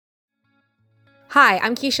Hi,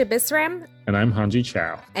 I'm Keisha Bisram, And I'm Hanjie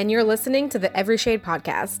Chow. and you're listening to the Every Shade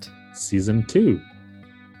Podcast. Season 2.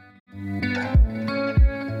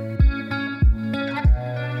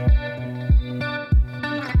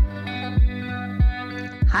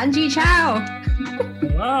 Hanjie Chow,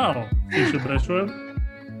 Wow. Keisha Bisram.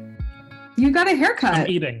 you got a haircut. I'm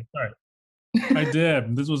eating. Sorry. I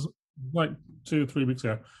did. This was like 2-3 weeks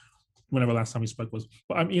ago, whenever last time we spoke was.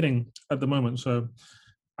 But I'm eating at the moment, so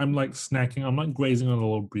I'm like snacking. I'm like grazing on a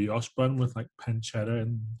little brioche bun with like pancetta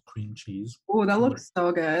and cream cheese. Oh, that looks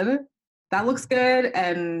so good. That looks good,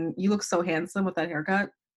 and you look so handsome with that haircut.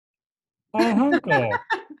 Oh, I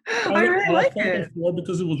I really like it. before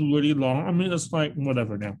because it was really long. I mean, it's like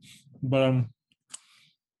whatever now, but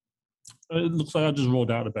it looks like I just rolled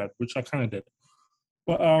out of bed, which I kind of did.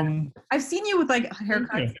 But I've seen you with like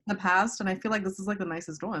haircuts you. in the past, and I feel like this is like the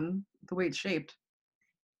nicest one, the way it's shaped.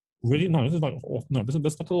 Really, no. This is like no. This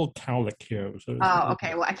is like a little cowlick here. So Oh,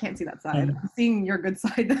 okay. Well, I can't see that side. I'm seeing your good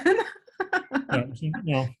side then.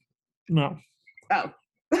 yeah, no. Oh.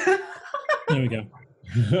 There we go.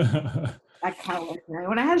 That cowlick.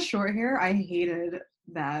 When I had short hair, I hated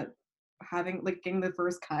that getting the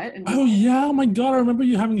first cut. And Oh yeah! Oh my god! I remember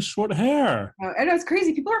you having short hair. I know it's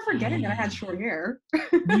crazy. People are forgetting that I had short hair.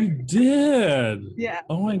 You did. Yeah.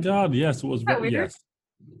 Oh my god! Yes, it was very weird?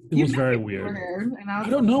 It was very weird. I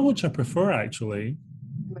don't know which I prefer actually.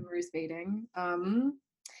 Memories fading.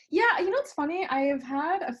 Yeah, you know what's funny? I've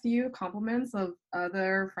had a few compliments of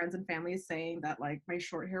other friends and family saying that like my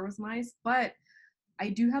short hair was nice, but I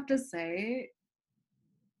do have to say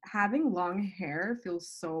having long hair feels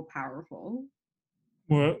so powerful.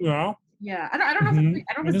 Well, yeah. Yeah, I don't know.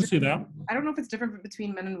 I can see that. I don't know if it's different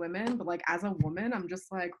between men and women, but like as a woman, I'm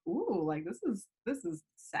just like, ooh, like this is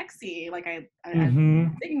sexy. Like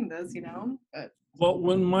I'm digging this, you know. But well,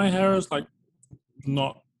 when my hair is like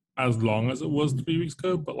not as long as it was 3 weeks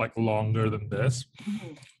ago, but like longer than this,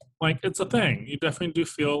 like it's a thing. You definitely do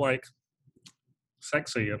feel like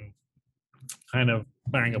sexy and kind of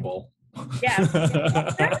bangable. yeah,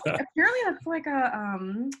 apparently that's like a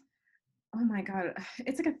oh my god,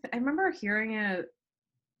 it's like I remember hearing it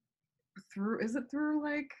through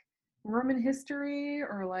like Roman history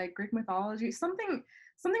or like Greek mythology, something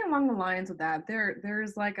along the lines of that.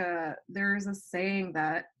 There's a saying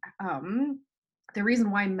that the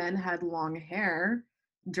reason why men had long hair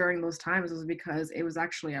during those times was because it was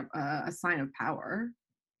actually a sign of power.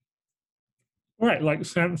 Right, like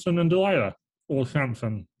Samson and Delilah, or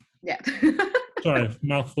Samson. Yeah. Sorry,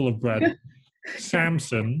 mouthful of bread.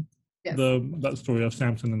 Samson, yes. that story of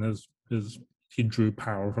Samson and his he drew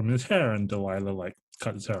power from his hair, and Delilah like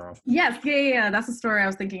cut his hair off. Yes, yeah. That's the story I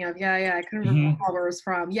was thinking of. Yeah. I couldn't remember where it was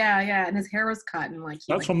from. Yeah. And his hair was cut, and like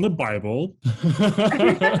that's from the Bible.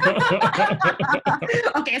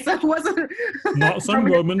 Okay, so it wasn't not some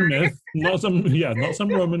Roman myth. Not some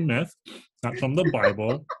Roman myth. That's from the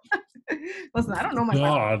Bible. Listen, I don't know my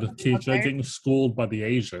God, teacher getting schooled by the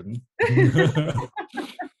Asian.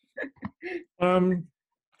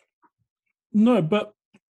 No, but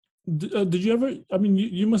did you ever? I mean,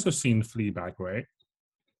 you must have seen Fleabag, right?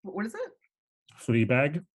 What is it?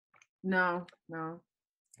 Fleabag. No.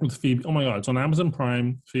 With Phoebe. Oh my god, it's on Amazon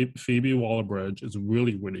Prime. Phoebe Waller-Bridge is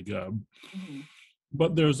really, really good.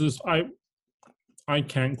 But there's this. I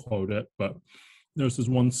can't quote it, but there's this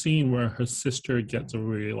one scene where her sister gets a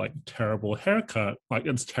really like terrible haircut. Like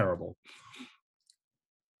it's terrible.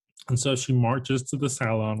 And so she marches to the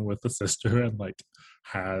salon with the sister and like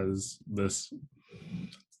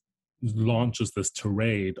launches this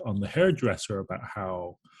tirade on the hairdresser about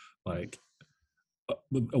how like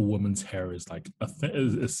a woman's hair is like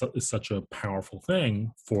is such a powerful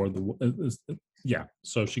thing for the yeah.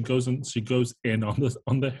 So she goes in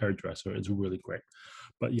on the hairdresser. It's really great.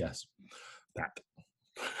 But yes, that.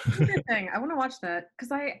 Interesting. I want to watch that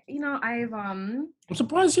because I'm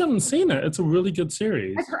surprised you haven't seen it. It's a really good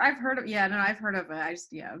series. I've heard of I've heard of it. I've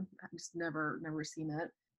just never seen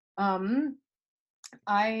it.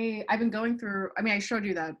 I've been going through. I mean, I showed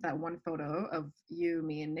you that one photo of you,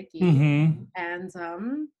 me, and Nikki, and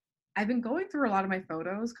I've been going through a lot of my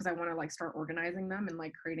photos because I want to like start organizing them and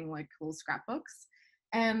like creating like cool scrapbooks.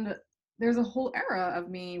 And there's a whole era of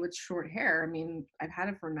me with short hair. I mean, I've had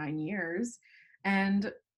it for 9 years.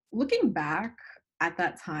 And looking back at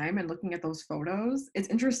that time and looking at those photos, it's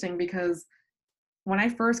interesting because when I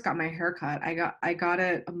first got my haircut, I got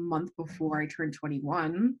it a month before I turned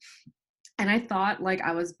 21. And I thought like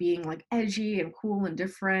I was being like edgy and cool and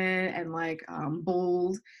different and like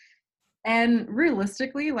bold. And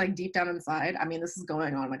realistically, like deep down inside, I mean, this is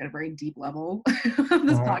going on like at a very deep level of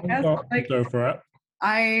this podcast. Like, go for it.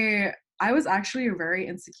 I I was actually a very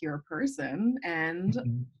insecure person, and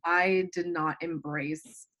Mhm. I did not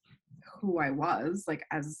embrace who I was, like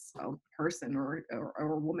as a person or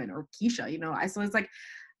a woman or Keisha, so it's like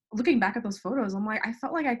looking back at those photos, I'm like, I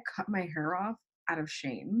felt like I cut my hair off out of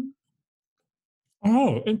shame.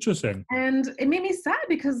 Oh, interesting. And it made me sad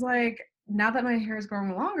because like now that my hair is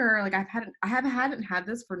growing longer, like I hadn't had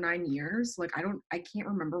this for 9 years. Like I can't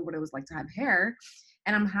remember what it was like to have hair.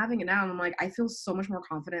 And I'm having it now, and I'm like, I feel so much more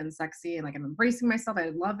confident and sexy, and like I'm embracing myself. I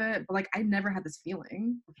love it. But like I never had this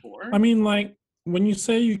feeling I before. mean, like, when you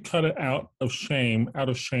say you cut it out of shame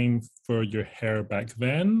for your hair back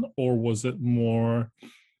then, or was it more,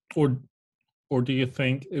 or or do you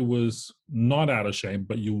think it was not out of shame,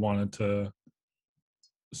 but you wanted to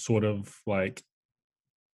sort of like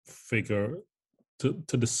figure to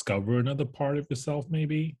discover another part of yourself,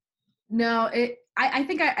 maybe? No, I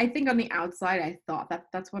think on the outside I thought that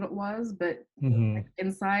that's what it was, but Mm-hmm. like,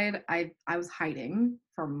 inside I was hiding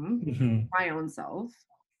from Mm-hmm. my own self,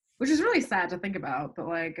 which is really sad to think about. But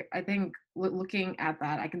like I think looking at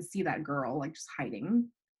that, I can see that girl like just hiding.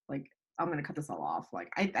 Like I'm gonna cut this all off. Like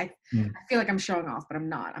Mm. I feel like I'm showing off, but I'm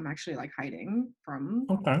not. I'm actually like hiding from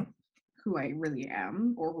Okay. who I really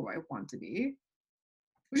am or who I want to be,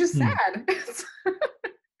 which is Mm. sad.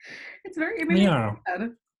 It's very it made me Yeah.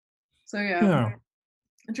 sad. So yeah, Yeah.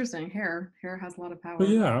 interesting. Hair has a lot of But power.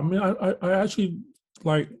 yeah, I mean, I actually,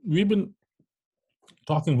 like, we've been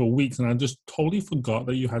talking for weeks, and I just totally forgot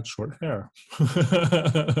that you had short hair.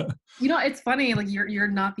 It's funny. Like you're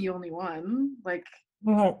not the only one. Like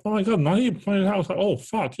Oh my god! Now you pointed out, I was like, oh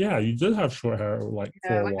fuck, yeah, you did have short hair like yeah,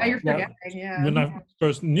 for a like now you're while. Like, forgetting. Yeah, when I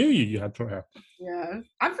first knew you, you had short hair. yeah.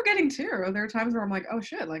 I'm forgetting too. There are times where I'm like, oh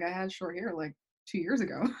shit, like I had short hair like 2 years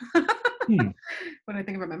ago. Hmm. When I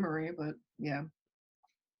think of a memory, but yeah.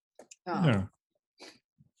 Um, Yeah.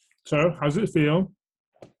 So, how does it feel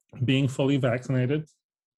being fully vaccinated?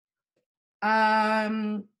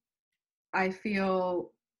 um, I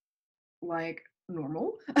feel like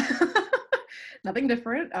normal. Nothing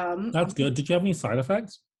different. That's good. Did you have any side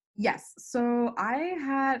effects? Yes. So I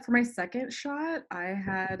had for my second shot, I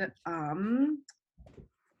had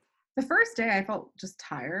the first day I felt just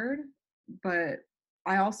tired, but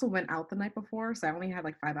I also went out the night before, so I only had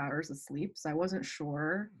like 5 hours of sleep. So I wasn't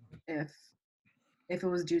sure if if it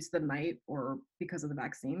was due to the night or because of the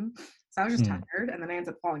vaccine. So I was just Hmm. tired, and then I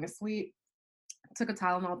ended up falling asleep. Took a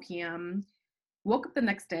Tylenol PM. Woke up the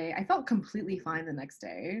next day. I felt completely fine the next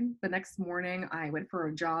day. The next morning, I went for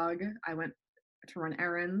a jog. I went to run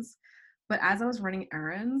errands. But as I was running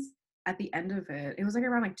errands, at the end of it, it was like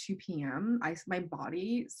around like 2 p.m. My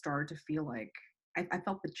body started to feel like I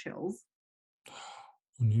felt the chills.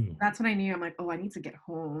 Who knew? That's when I knew I'm like, oh, I need to get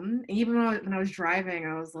home. And even when I was driving,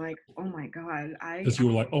 I was like, oh my god, Because you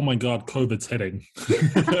were like, oh my god, COVID's hitting.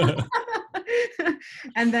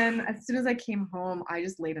 And then as soon as I came home, I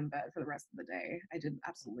just laid in bed for the rest of the day. I did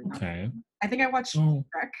absolutely Okay. nothing. I think I watched Oh,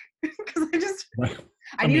 Shrek because right.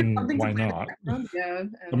 I I needed mean, something to why play in the not? background. Yeah,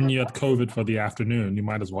 I and mean, you had COVID for the afternoon. You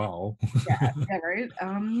might as well. yeah, right.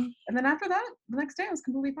 And then after that, the next day I was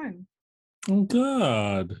completely fine. Oh,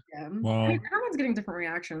 good. Yeah, I mean, Well, everyone's getting different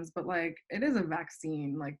reactions, but like it is a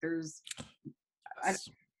vaccine. Like I,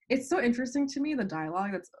 it's so interesting to me the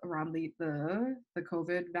dialogue that's around the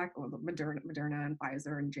COVID back, well, the Moderna and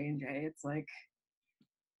Pfizer and J&J. It's like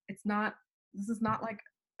it's not. This is not like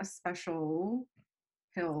a special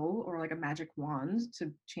pill or like a magic wand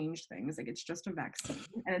to change things. Like it's just a vaccine,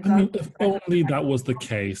 and it I does mean, if tend to only protect that was the you.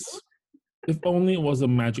 case. If only it was a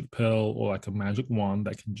magic pill or like a magic wand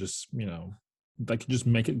that can just, that can just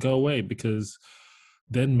make it go away. Because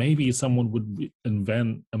then maybe someone would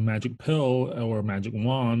invent a magic pill or a magic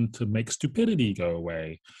wand to make stupidity go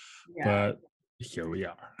away. Yeah. But here we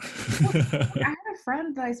are. Well, I had a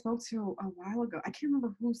friend that I spoke to a while ago. I can't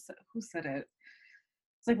remember who said it.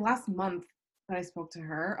 It's like last month that I spoke to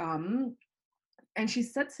her. And she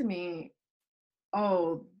said to me,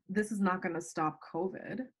 "Oh, this is not going to stop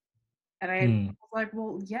COVID." And I Hmm. was like,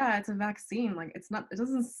 "Well, yeah, it's a vaccine. Like, it's not. It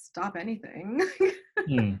doesn't stop anything."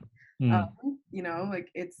 Hmm. Hmm.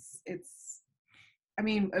 Like it's. I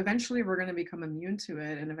mean, eventually we're going to become immune to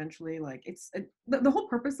it, and eventually, like, the whole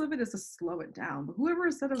purpose of it is to slow it down. But whoever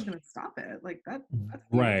said it was going to stop it, like that's weird.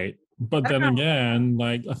 Right. But I don't then know. again,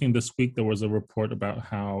 like, I think this week there was a report about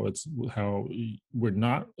how we're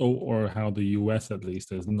not, or how the US at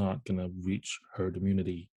least is not going to reach herd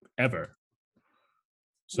immunity ever.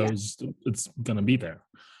 So Yeah. it's going to be there.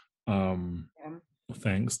 Um Yeah.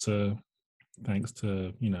 thanks to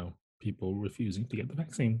people refusing to get the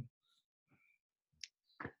vaccine.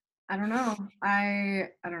 I don't know. I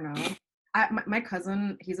don't know. My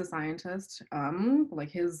cousin, he's a scientist. Like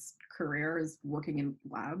his career is working in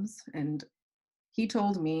labs, and he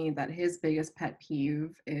told me that his biggest pet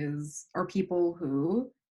peeve are people who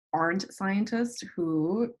aren't scientists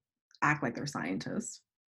who act like they're scientists.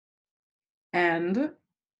 And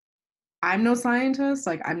I'm no scientist.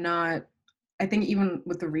 Like I'm not. I think even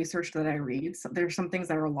with the research that I read, there's some things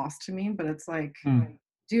that are lost to me. But it's like,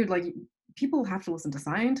 dude, like people have to listen to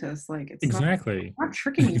scientists. Like it's Exactly. not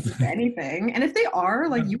tricking you into anything. And if they are,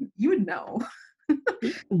 like you would know.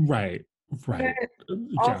 Right. But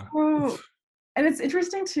Yeah. also, and it's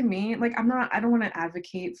interesting to me, like I don't want to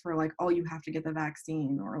advocate for like, oh, you have to get the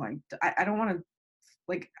vaccine, or like I don't want to,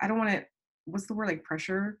 like I don't want to, what's the word, like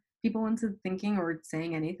pressure people into thinking or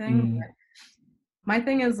saying anything. But my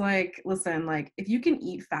thing is like, listen, like if you can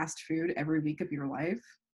eat fast food every week of your life,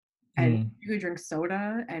 and you could drink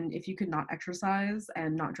soda, and if you could not exercise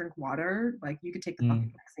and not drink water, like you could take the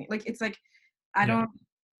fucking vaccine. Like it's like I don't,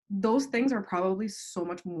 those things are probably so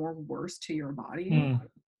much more worse to your body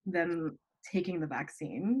than taking the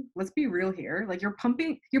vaccine. Let's be real here. Like you're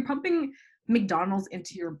pumping McDonald's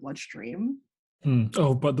into your bloodstream.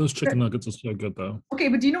 Oh, but those chicken nuggets are so good though. Okay,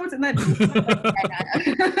 but do you know what's in that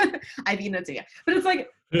meat? I've eaten it too, yeah. But it's like,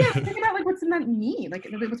 yeah, think about like what's in that meat, like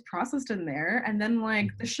what's processed in there, and then like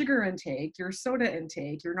the sugar intake, your soda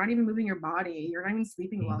intake. You're not even moving your body. You're not even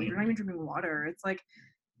sleeping well. You're not even drinking water. It's like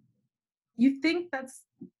you think that's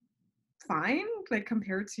fine, like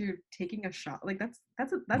compared to taking a shot. Like that's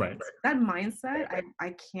Right. that mindset.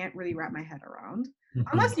 I can't really wrap my head around.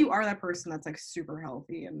 Unless you are that person that's like super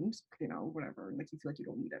healthy and you know whatever, like you feel like you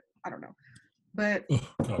don't need it. I don't know, but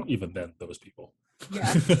God, even then, those people.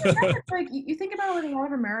 yeah, it's like you think about like a lot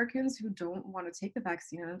of Americans who don't want to take the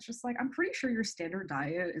vaccine, and it's just like I'm pretty sure your standard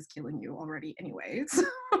diet is killing you already, anyways.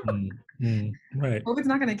 Right. Well, if it's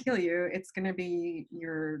not going to kill you, it's going to be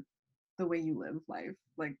the way you live life.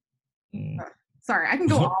 Like, sorry, I can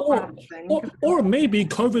go off on this thing. Or maybe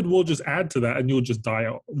COVID will just add to that, and you'll just die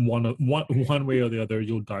one way or the other.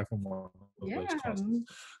 You'll die from one of those causes.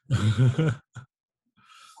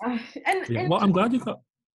 And well, I'm glad you got.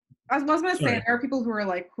 I was going to say there are people who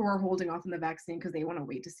are holding off on the vaccine because they want to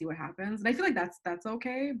wait to see what happens, and I feel like that's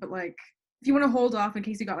okay. But like, if you want to hold off in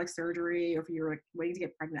case you got like surgery or if you're like waiting to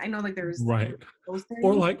get pregnant, I know like there's those things.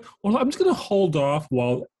 Or I'm just gonna hold off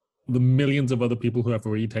while the millions of other people who have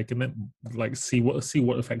already taken it, like see what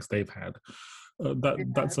effects they've had.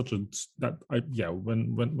 That's such a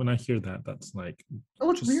when I hear that, that's like,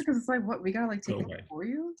 oh, it's weird because it's like, what, we gotta like take it for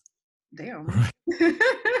you? Damn.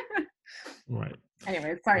 Right.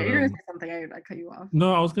 Anyway, sorry, you're gonna say something. I cut you off.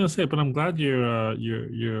 No, I was gonna say, but I'm glad you're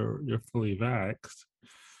fully vaxxed.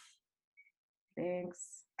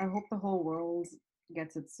 Thanks. I hope the whole world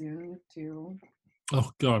gets it soon too.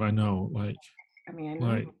 Oh God, I know. Like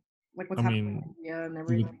what's happening in India and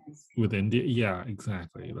everything. With India, yeah,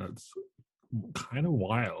 exactly. That's kind of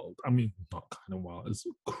wild. I mean, not kind of wild. It's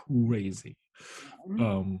crazy.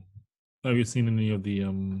 Have you seen any of the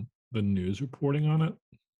news reporting on it?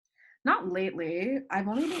 Not lately. I've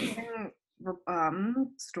only been getting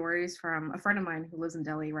stories from a friend of mine who lives in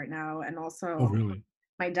Delhi right now, and also really?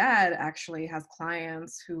 My dad actually has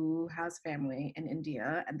clients who has family in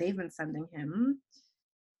India, and they've been sending him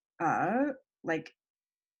like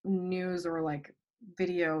news or like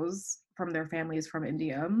videos from their families from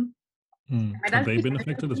India. Have they been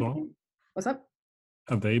affected as well? What's up?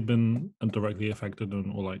 Have they been directly affected or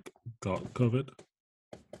like got COVID?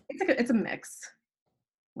 It's a mix.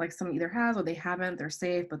 Like some either has or they haven't. They're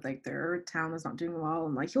safe, but like their town is not doing well.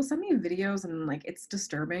 And like he'll send me videos, and like it's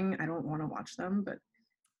disturbing. I don't want to watch them, but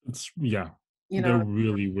it's they're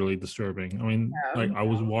really, really disturbing. I mean, like I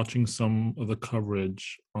was watching some of the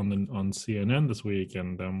coverage on CNN this week,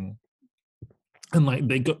 and like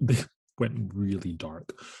they went really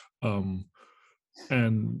dark, and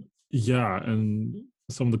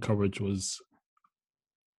some of the coverage was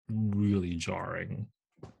really jarring.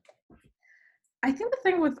 I think the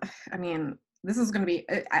thing with, I mean, this is going to be,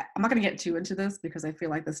 I'm not going to get too into this because I feel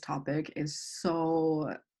like this topic is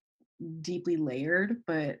so deeply layered,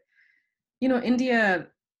 but you know, India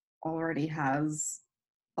already has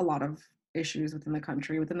a lot of issues within the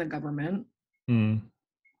country, within the government. You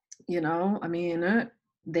know, I mean,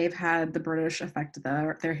 they've had the British affect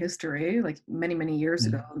their history like many, many years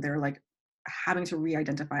ago. They're like having to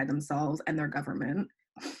re-identify themselves and their government.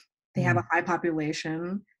 They have a high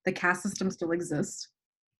population. The caste system still exists.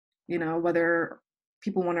 You know, whether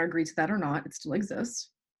people want to agree to that or not, it still exists.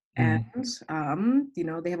 And, you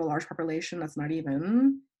know, they have a large population that's not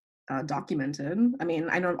even documented. I mean,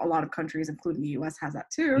 I know a lot of countries, including the US, has that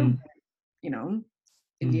too. But, you know,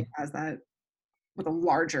 India has that with a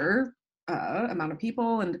larger amount of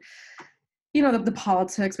people, and you know the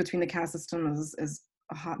politics between the caste system is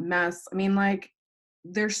a hot mess. I mean, like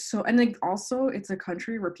there's so, and like also it's a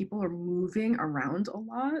country where people are moving around a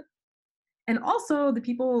lot, and also the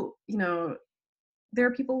people, you know, there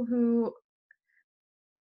are people who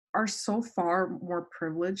are so far more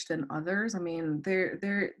privileged than others. I mean,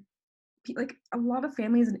 they're like a lot of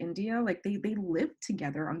families in India, like they live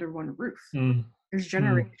together under one roof. Mm. There's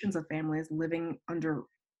generations of families living under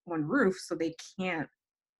one roof, so they can't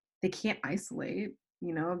isolate.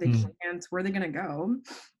 You know, they can't. Where are they gonna go?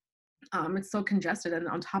 It's so congested, and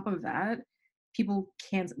on top of that, people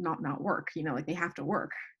can't not work. You know, like they have to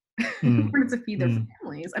work in order to feed their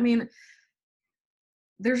families. I mean,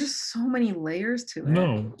 there's just so many layers to it.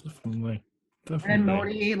 No, definitely. And Definitely.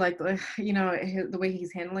 Modi, like you know, the way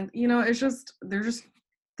he's handling, you know, it's just there's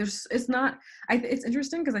it's not. It's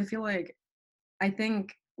interesting because I feel like I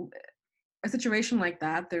think a situation like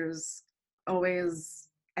that, there's always,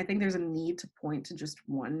 I think there's a need to point to just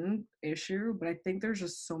one issue, but I think there's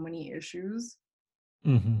just so many issues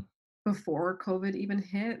before COVID even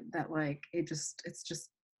hit that like it's just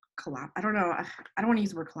collapse. I don't know. I don't want to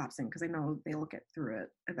use the word collapsing because I know they'll get through it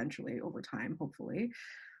eventually over time, hopefully.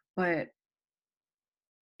 But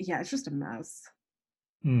yeah, it's just a mess.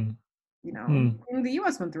 You know, and the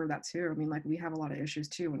US went through that too. I mean, like we have a lot of issues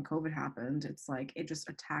too. When COVID happened, it's like it just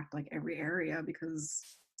attacked like every area because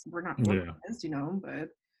we're not organized, you know, but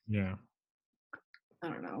yeah. I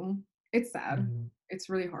don't know. It's sad. It's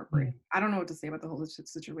really heartbreaking. I don't know what to say about the whole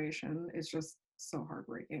situation. It's just so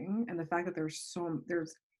heartbreaking. And the fact that there's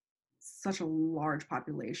such a large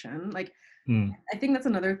population. Like I think that's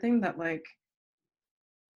another thing that like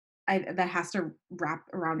that has to wrap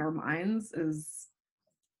around our minds is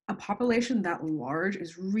a population that large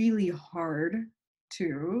is really hard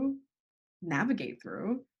to navigate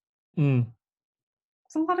through.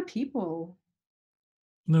 It's a lot of people.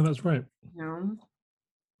 No, that's right. You know?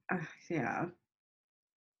 Yeah.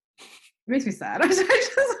 It makes me sad.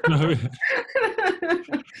 No,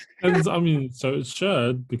 and I mean, so it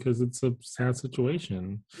should because it's a sad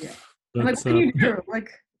situation. Yeah. But, like, what can you do?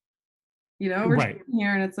 Like, you know, we're right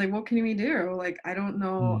here and it's like, what can we do? Like, I don't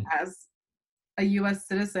know, as a US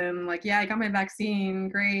citizen, like, yeah, I got my vaccine,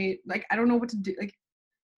 great. Like, I don't know what to do. Like,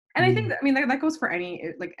 and I think that, I mean, that goes for any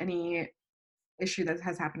issue that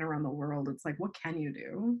has happened around the world. It's like, what can you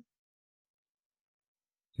do?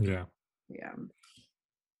 Yeah. Yeah.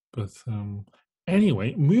 But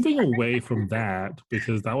anyway, moving away from that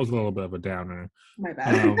because that was a little bit of a downer. My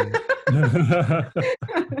bad.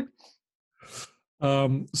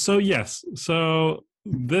 So yes, so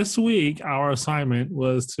this week our assignment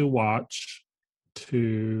was to watch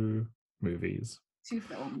 2 movies. 2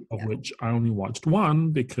 films, of yeah. which I only watched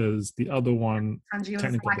one because the other one Hanjie was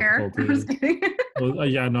technical a slacker. difficulties.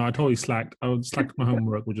 Yeah, no, I totally slacked. I slacked my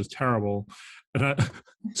homework, which is terrible, and I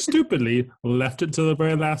stupidly left it to the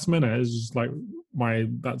very last minute. It's just like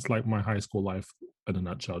that's like my high school life in a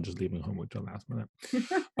nutshell, just leaving homework to the last minute.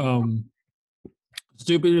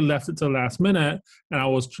 Stupidly left it to the last minute, and I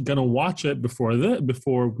was gonna watch it before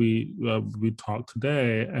we talked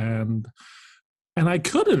today, and I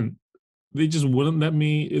couldn't. They just wouldn't let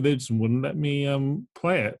me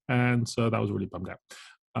play it, and so that was really bummed out.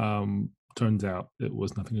 Turns out it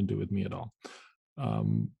was nothing to do with me at all.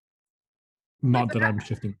 Not that I'm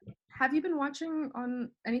shifting. Have you been watching on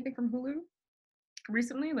anything from Hulu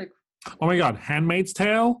recently? Like, oh my god, Handmaid's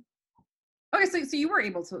Tale. Okay, so you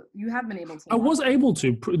have been able to. I was able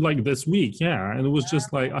to like this week, yeah, and it was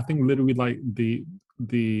just like I think literally like the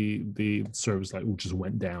service like just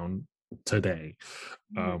went down today,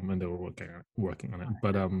 and they were working on it.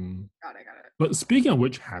 But got it. But speaking of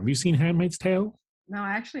which, have you seen Handmaid's Tale? No,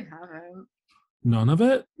 I actually haven't. None of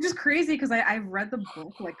it? It's just crazy because I've read the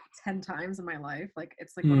book like 10 times in my life. Like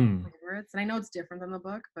it's like one of my favorites, and I know it's different than the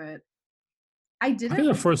book, but I think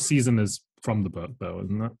the first season is from the book, though,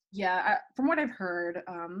 isn't it? Yeah, from what I've heard,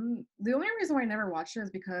 the only reason why I never watched it is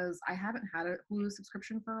because I haven't had a Hulu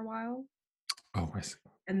subscription for a while. Oh, I see.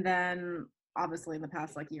 And then, obviously, in the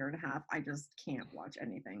past like year and a half, I just can't watch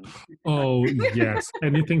anything. Oh yes,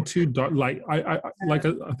 anything too dark. Like I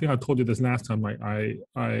think I told you this last time. Like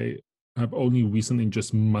I have only recently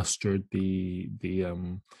just mustered the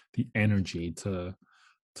energy to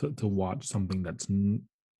watch something that's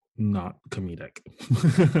not comedic.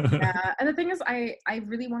 Yeah, and the thing is, I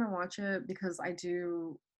really want to watch it because I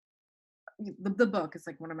do. The book is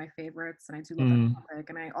like one of my favorites, and I do love that topic,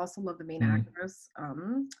 and I also love the main actress,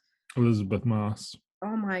 Elizabeth Moss.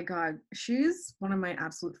 Oh my God, she's one of my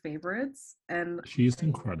absolute favorites, and She's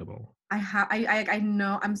incredible. I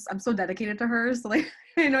know I'm so dedicated to her. So like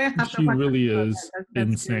I know I have to She watch her really show. is That's good.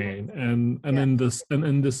 insane, and Yeah.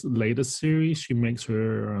 in this latest series, she makes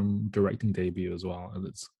her directing debut as well, and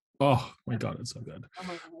it's oh my god, it's so good. Oh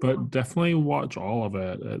my God. But definitely watch all of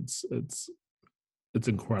it. It's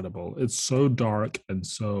incredible. It's so dark and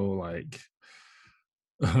so like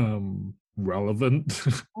relevant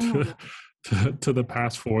Oh, to the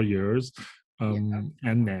past 4 years yeah.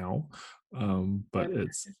 and now but Yeah.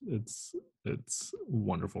 it's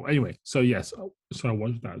wonderful anyway. So yes, so I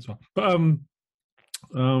watched that as well, but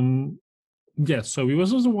um yes, so we were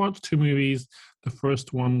supposed to watch two movies. The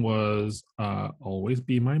first one was Always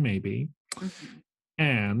Be My Maybe, Mhm.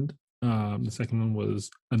 and the second one was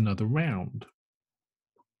Another Round.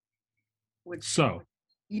 Which So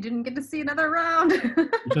you didn't get to see another round.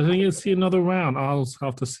 which I think is see Another Round. I'll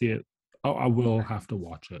have to see it. I will have to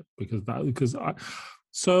watch it because I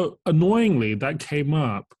so annoyingly that came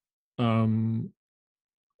up um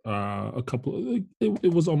a couple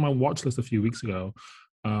it was on my watch list a few weeks ago,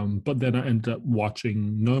 but then I ended up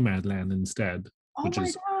watching Nomadland instead, Oh which my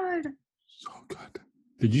is God. so good.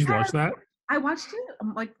 Did you watch Yes. that? I watched it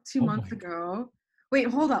like two Oh my months ago. Wait,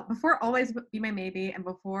 hold up. Before Always Be My Maybe and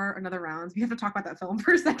before Another Rounds, we have to talk about that film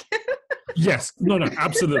for a second. yes, no,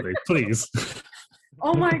 absolutely, please.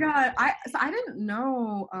 Oh my God. I didn't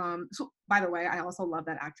know. So by the way, I also love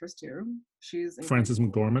that actress too. She's Frances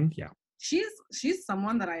incredible. McDormand, yeah. She's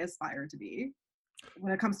someone that I aspire to be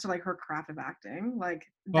when it comes to like her craft of acting. Like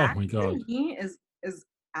Oh that my to god, me is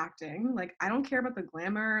acting. Like I don't care about the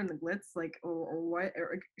glamour and the glitz, like or what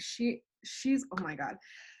or she's oh my God.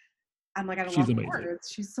 I'm like at a she's loss of amazing.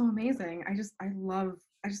 words. She's so amazing. I just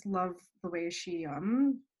love the way she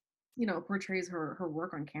portrays her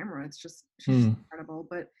work on camera. She's just Mm, incredible.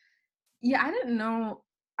 But yeah, I didn't know.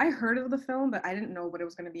 I heard of the film, but I didn't know what it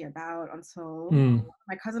was going to be about until mm.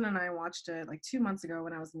 my cousin and I watched it like 2 months ago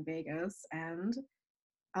when I was in Vegas. And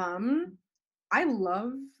um, I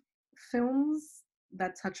love films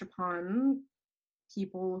that touch upon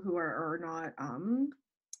people who are not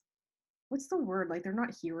what's the word? Like they're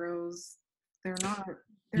not heroes. They're not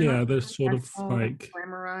they're not Yeah, they're sort of successful. They're like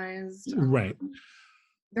glamorized. right,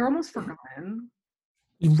 They're almost forgotten.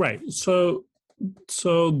 right. So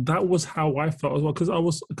that was how I felt as well because I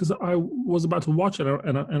was about to watch it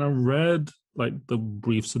and I read like the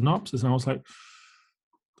brief synopsis and I was like,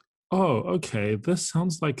 oh, okay, this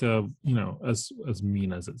sounds like a as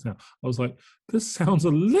mean as it sounds. I was like, this sounds a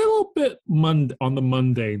little bit on the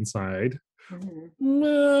mundane side.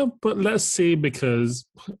 Mhm. But let's see because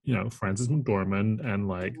Frances McDormand and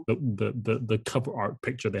like the cover art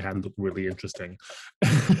picture they had looked really interesting,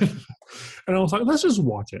 and I was like, let's just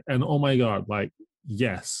watch it. And oh my god, like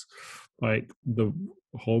yes, like the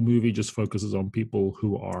whole movie just focuses on people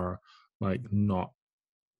who are like not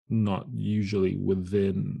usually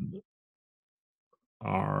within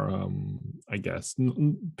our I guess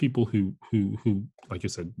people who like you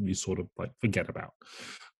said you sort of like forget about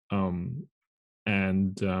um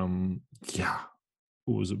and yeah,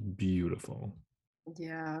 it was beautiful.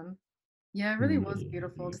 Yeah. Yeah, it really was Really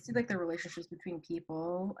beautiful to see beautiful. like the relationships between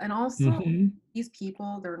people. And also Hmm. these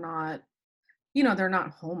people, they're not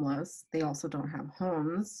homeless. They also don't have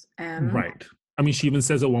homes. And Right. I mean, she even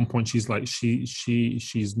says at one point she's like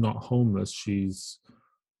she's not homeless.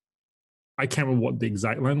 I can't remember what the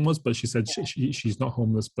exact line was, but she said she's not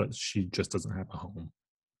homeless, but she just doesn't have a home.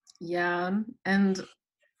 yeah, and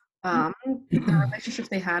um the relationships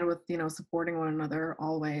they had with, supporting one another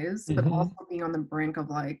always, but also Hmm. being on the brink of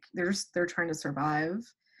like they're trying to survive.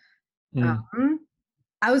 Mm. Um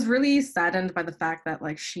I was really saddened by the fact that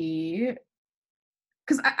like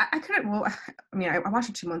because I couldn't well I mean I watched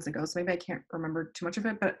it 2 months ago, so maybe I can't remember too much of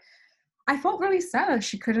it, but I felt really sad that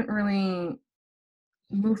she couldn't really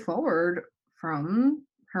move forward from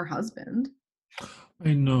her husband.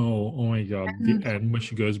 I know. Oh my god, the And end when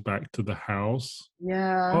she goes back to the house.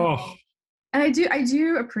 yeah. Oh, And I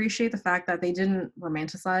do appreciate the fact that they didn't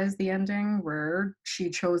romanticize the ending where she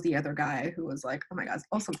chose the other guy who was like, oh my god,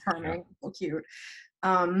 also yeah. charming, so cute.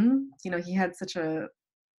 He had such a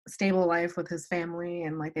stable life with his family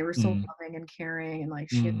and like they were so Mm, loving and caring and like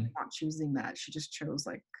she ended mm, up not choosing that. She just chose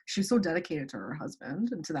like she was so dedicated to her husband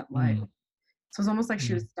and to that life. mm, So it's almost like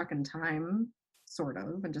she mm, was stuck in time, sort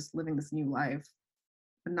of, and just living this new life,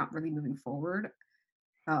 but not really moving forward.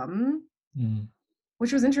 Um, mm.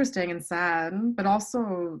 which was interesting and sad, but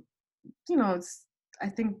also, it's I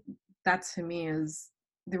think that to me is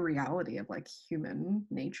the reality of like human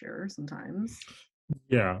nature sometimes.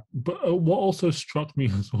 Yeah, but what also struck me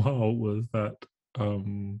as well was that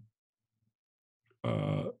um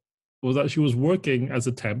was that she was working as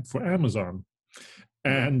a temp for Amazon,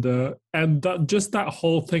 and just that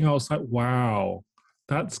whole thing, I was like, wow,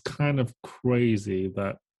 that's kind of crazy.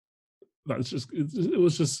 That's just it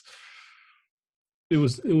was just it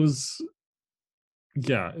was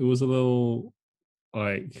yeah, it was a little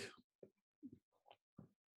like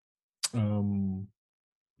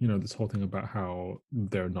this whole thing about how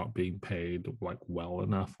they're not being paid like well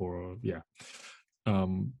enough, or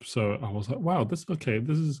so I was like, wow, this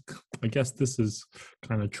is, I guess this is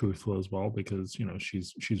kind of truthful as well, because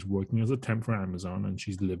she's working as a temp for Amazon, and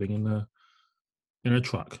she's living in a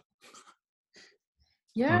truck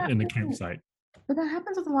Yeah, in a campsite. but that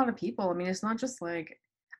happens with a lot of people. I mean, it's not just like,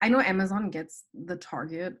 I know Amazon gets the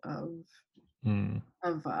target of Mm.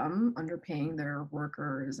 underpaying their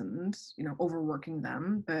workers and overworking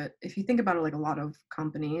them, but if you think about it, like a lot of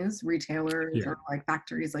companies, retailers, Yeah. or like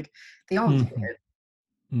factories, like they all do Mm-hmm. it.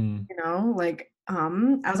 Mm. Like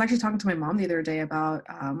I was actually talking to my mom the other day about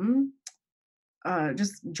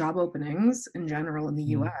just job openings in general in the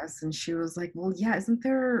Mm. US, and she was like, well, yeah, isn't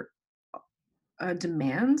there a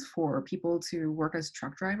demand for people to work as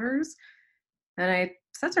truck drivers? And I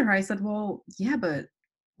said to her, I said, well, yeah, but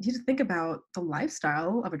you need to think about the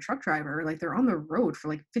lifestyle of a truck driver. Like they're on the road for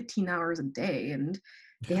like 15 hours a day, and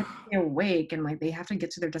they have to stay awake, and like they have to get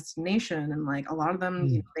to their destination, and like a lot of them,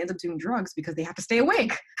 Mm. they end up doing drugs because they have to stay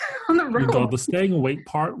awake on the Oh my road. God, the staying awake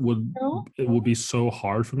part would You know? it would be so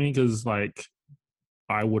hard for me, because like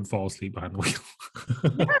I would fall asleep behind the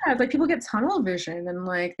Yeah, wheel. it's like people get tunnel vision, and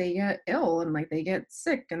like they get ill, and like they get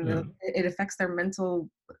sick, and Yeah. it affects their mental,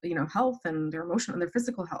 health, and their emotional and their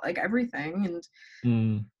physical health, like everything. And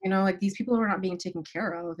Mm. like these people are not being taken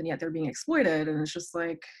care of, and yet they're being exploited, and it's just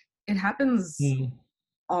like it happens Mm.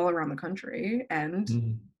 all around the country. And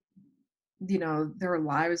Mm. their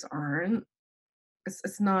lives aren't,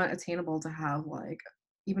 it's not attainable to have like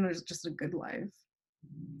even just a good life.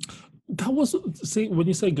 That was, see, when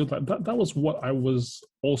you say good life, that was what I was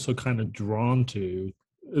also kind of drawn to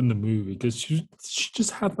in the movie, because she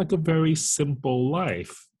just had like a very simple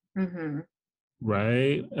life, Mm-hmm.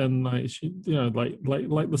 right? And like she, like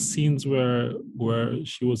the scenes where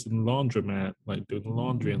she was in the laundromat, like doing the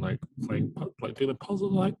laundry and like playing, like doing the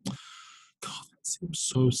puzzle, like, God, that seems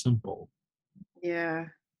so simple. Yeah.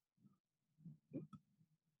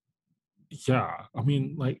 Yeah, I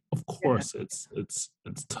mean, like, of Yeah. course it's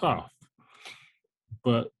tough,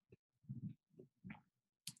 but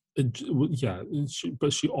yeah,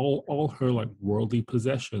 but she all her like worldly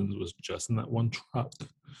possessions was just in that one truck. And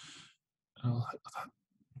I was like,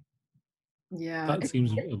 Yeah. that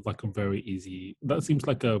seems like a very easy. That seems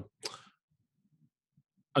like a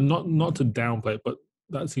not to downplay it, but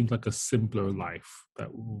that seems like a simpler life that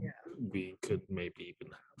we could maybe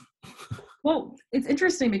even have. Well, it's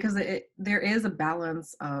interesting because there is a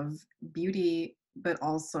balance of beauty, but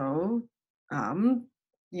also, um,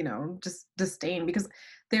 just disdain. Because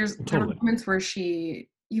there were Totally. moments where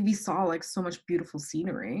we saw like so much beautiful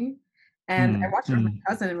scenery, and I Mm, watched it with mm, my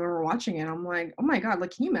cousin, and when we were watching it, I'm like, oh my God,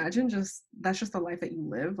 like can you imagine just that's just the life that you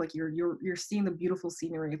live? Like you're seeing the beautiful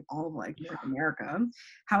scenery of all of like North America. yeah.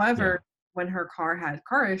 However, when her car had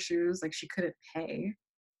car issues, like she couldn't pay.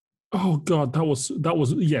 Oh God, that was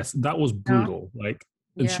yes, that was You know? brutal. Like,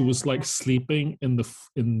 and Yeah. she was like sleeping in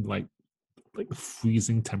like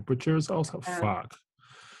freezing temperatures. I was like, Yeah. fuck,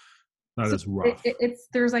 that So is rough. it's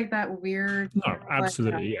there's like that weird, No, like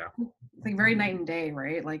absolutely, yeah, it's like very night and day,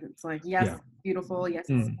 right? Like it's like yes, yeah. it's beautiful, yes,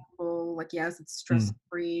 it's Mm, simple, like yes, it's stress mm,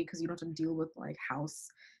 free because you don't have to deal with like house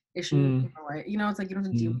issues, mm, or like it's like you don't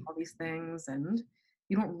have to deal with mm, all these things, and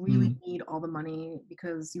you don't really mm, need all the money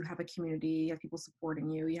because you have a community, you have people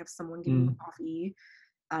supporting you, you have someone giving you mm, coffee,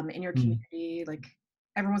 in your mm. community, like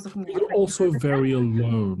everyone's looking But out you're for you. also very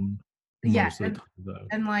alone Yeah, most of the time, though.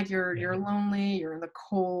 and like Yeah. you're lonely, you're in the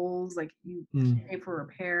cold, like you Mm. pay for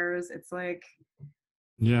repairs. It's like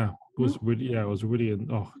Yeah, it was really, yeah, it was really,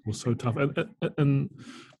 oh, it was so tough, and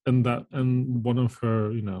one of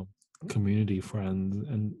her, community friends,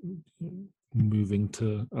 and moving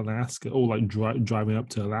to Alaska, or like driving up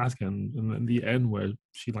to Alaska, and in the end where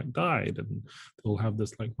she like died, and they'll have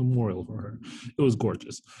this like memorial for her. It was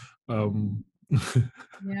gorgeous. Um,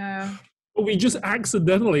 yeah. but we just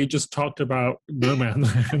accidentally just talked about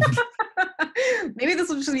Nomadland. Maybe this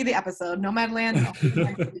will just be the episode. Nomadland. Always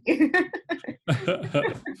my movie.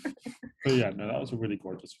 But yeah, no, that was a really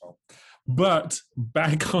gorgeous film. But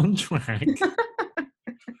back on track.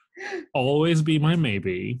 Always Be My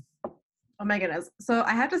Maybe. Oh my goodness. So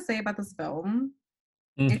I have to say about this film,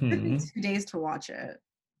 it took me Mm-hmm. 2 days to watch it.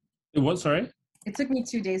 What? Sorry. It took me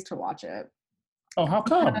 2 days to watch it Oh, how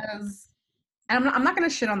come? because And I'm not gonna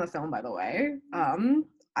shit on the film, by the way.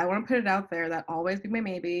 I want to put it out there that Always Be My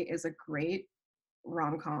Maybe is a great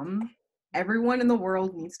rom-com. Everyone in the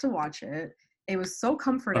world needs to watch it. It was so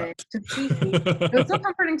comforting But. to see. It was so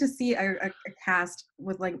comforting to see a cast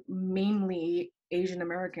with like mainly Asian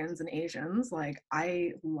Americans and Asians. Like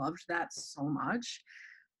I loved that so much.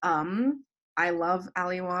 I love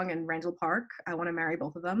Ali Wong and Randall Park. I want to marry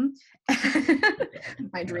both of them.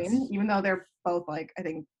 My dream, Yes. even though they're both like I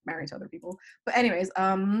think married to other people. But anyways,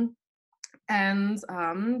 it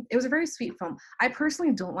was a very sweet film. I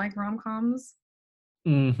personally don't like rom-coms,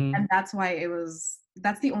 and that's why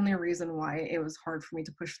that's the only reason why it was hard for me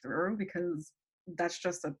to push through, because that's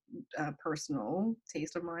just a personal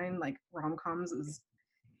taste of mine. Like rom-coms is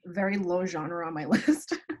very low genre on my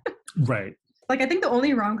list. Right. Like I think the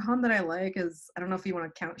only rom-com that I like is, I don't know if you want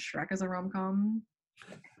to count Shrek as a rom-com.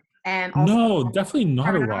 And also No, definitely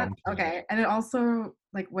not a or not? rom-com. Okay. And it also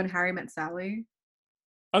like When Harry Met Sally,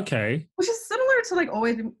 Okay. which is similar to like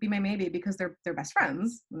Always Be My Maybe, because they're best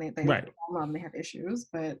friends and they Right. all love and they have issues.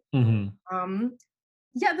 But Mm-hmm.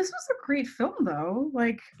 yeah, this was a great film though.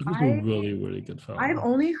 Like It was a really, really good film. I've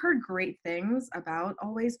only heard great things about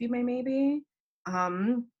Always Be My Maybe.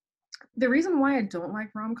 The reason why I don't like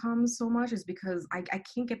rom-coms so much is because I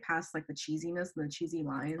can't get past like the cheesiness and the cheesy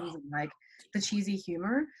lines and like the cheesy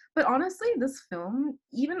humor. But honestly, this film,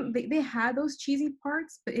 even they had those cheesy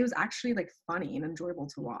parts, but it was actually like funny and enjoyable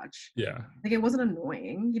to watch. Yeah. Like it wasn't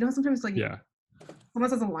annoying. You know, sometimes like Yeah. someone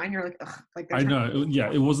says a line, you're like, ugh, like they're I trying know. Yeah,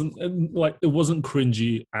 it wasn't like it wasn't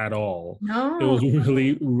cringy at all. It no. was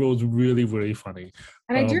really, really funny.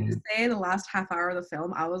 And I do have to say, the last half hour of the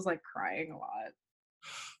film, I was like crying a lot.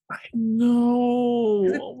 I know.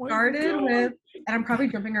 It Oh my started God. with, and I'm probably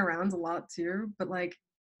jumping around a lot too, but like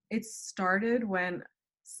it started when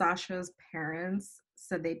Sasha's parents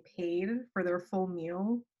said they paid for their full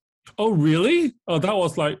meal. Oh really? Oh, that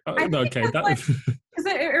was like I think okay. that's That like, because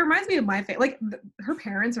it reminds me of my family. Like her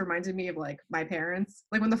parents reminded me of like my parents.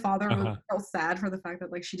 Like when the father was felt sad for the fact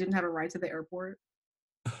that like she didn't have a ride to the airport.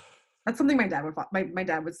 That's something my dad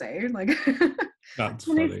would say. Like That's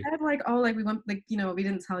when they funny. said like, oh, like we went, like, you know, we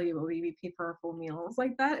didn't tell you, but we paid for our full meals.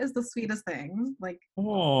 Like that is the sweetest thing.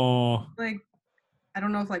 Oh. Like I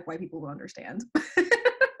don't know if like white people will understand.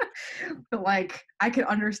 But like I could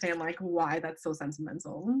understand like why that's so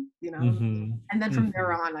sentimental, you know. And then from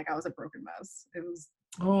there on, like I was a broken mess. It was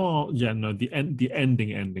Oh yeah, no, the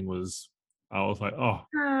ending was, I was like, oh,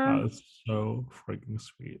 that is so freaking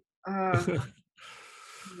sweet.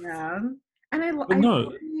 yeah. And But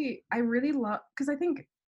no. I really love, because I think,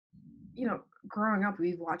 you know, growing up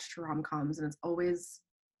we've watched rom-coms and it's always,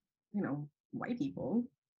 you know, white people,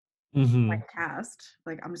 white cast.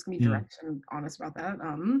 Like I'm just gonna be direct and honest about that.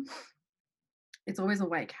 It's always a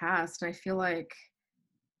white cast, and I feel like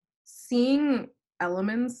seeing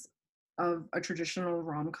elements of a traditional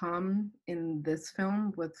rom-com in this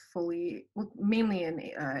film with mainly an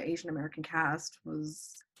Asian American cast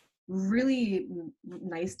was really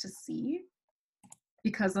nice to see,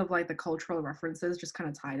 because of like the cultural references just kind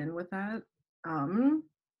of tied in with that.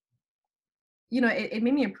 You know, it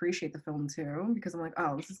made me appreciate the film too, because I'm like,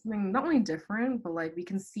 oh, this is something not only different, but like we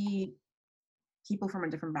can see people from a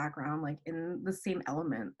different background like in the same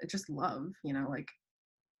element. It's just love, you know, like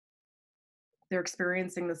they're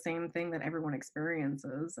experiencing the same thing that everyone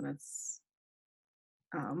experiences, and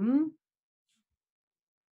um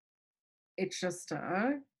it's just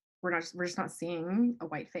we're just not seeing a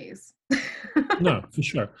white face. No, for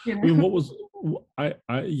sure. You I mean, know? what was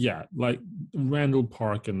yeah, like Randall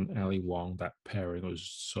Park and Ali Wong, that pairing was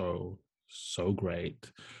so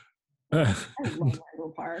great. I love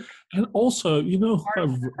Randall Park. And also, you know, I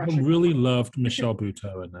Crushing. really loved Michelle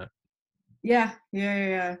Buteau in that.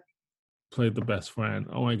 Yeah. Played the best friend.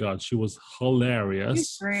 Oh my God, she was She's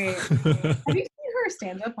hilarious. great. Have you seen her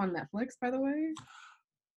stand up on Netflix, by the way?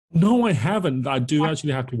 No, I haven't. I do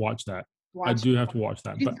actually have to watch that. I Watch. do have to watch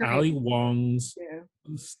that. She's But great. Ali Wong's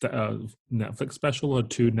Yeah. Netflix special, or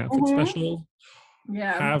two Netflix specials,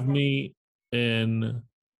 Yeah. have me in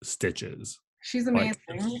stitches. She's Like,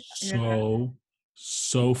 amazing. it's Yeah.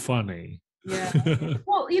 so funny. Yeah.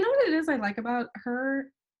 Well, you know what it is I like about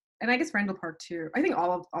her, and I guess Randall Park too. I think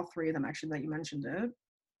all three of them actually that you mentioned it,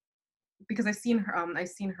 because I've seen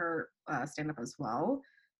her stand up as well.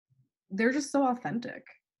 They're just so authentic.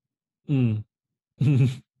 Mm.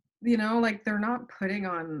 You know, like they're not putting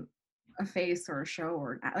on a face or a show,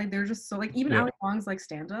 or like they're just so like, even Yeah. Ali Wong's like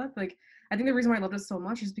stand up. Like I think the reason why I loved it so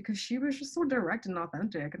much is because she was just so direct and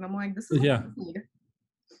authentic, and I'm like, this is what Yeah. we need.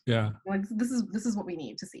 Yeah. Like this is what we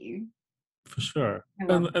need to see. for sure. I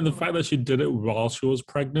love And the fact that she did it while she was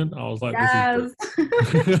pregnant, I was like, this yes.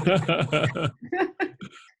 is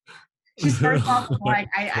She starts off with like,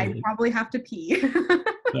 I probably have to pee.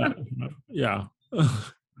 yeah.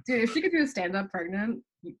 Dude, if she could do a stand-up pregnant,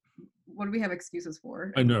 what do we have excuses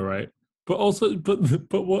for? I know, right? But also, but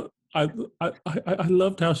what I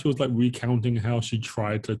loved how she was like recounting how she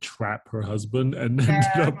tried to trap her husband and ended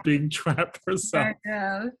up being trapped herself.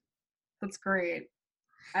 Yeah. That's great.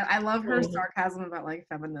 I love her sarcasm about like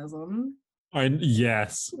feminism.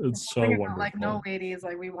 Yes, it's so wonderful. Like, no, ladies,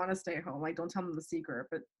 like we want to stay home. Like, don't tell them the secret.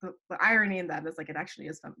 But the irony in that is like it actually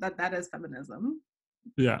is that is feminism.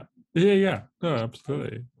 Yeah. No,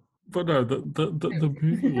 absolutely. But no, the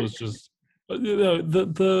movie was just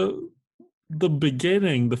the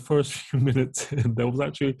beginning, the first few minutes in, there was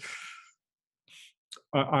actually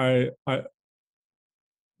I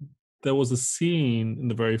there was a scene in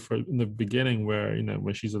the beginning where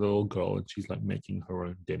where she's a little girl and she's like making her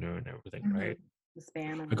own dinner and everything, right? The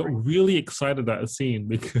spam. I got really excited at a scene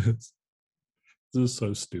because this is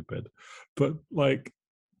so stupid, but like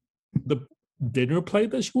the dinner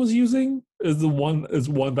plate that she was using is one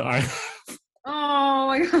that I oh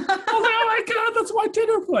my god! I was like, oh my god, that's my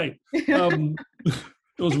dinner plate. It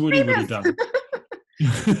was really dumb.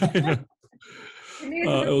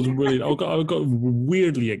 It was really. I got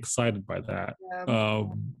weirdly excited by that. Yeah.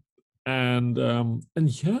 And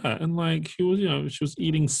like she was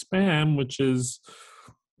eating spam,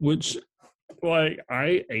 which like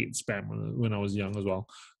I ate spam when I was young as well,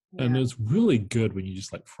 and it's really good when you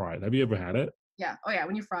just like fry it. Have you ever had it? Yeah. Oh yeah,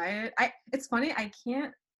 when you fry it, it's funny. I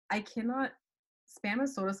cannot. Spam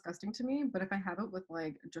is so disgusting to me, but if I have it with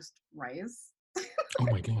like just rice, oh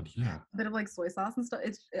my god, yeah, a bit of like soy sauce and stuff,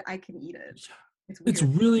 I can eat it. Yeah. It's weird. It's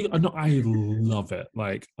really no, I love it.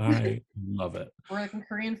 Like I love it. Or like in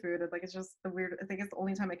Korean food, it's like it's just the weird. I think it's the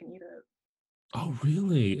only time I can eat it. Oh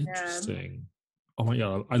really? Interesting. Oh my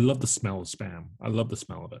god, I love the smell of spam. I love the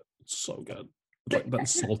smell of it. It's so good. Like that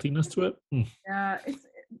saltiness to it. Yeah,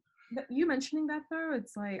 you mentioning that though.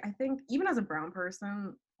 It's like I think even as a brown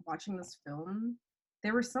person watching this film,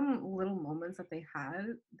 there were some little moments that they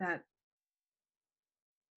had that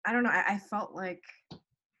I don't know. I felt like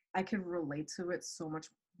I could relate to it so much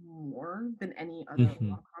more than any other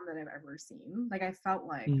rom-com that I've ever seen. Like I felt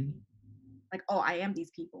like oh, I am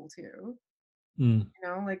these people too. You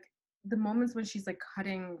know, like the moments when she's like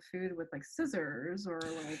cutting food with like scissors or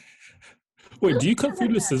like. Wait, do you cut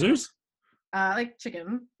food with scissors? Like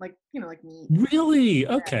chicken, like like meat. Really?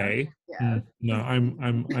 Okay. Yeah. No,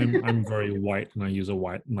 I'm very white and I use a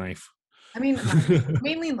white knife. I mean,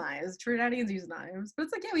 mainly knives. Trinidadians use knives, but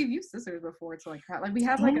it's like we've used scissors before to like cut. Like we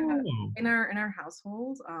have like in our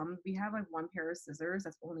household, we have like one pair of scissors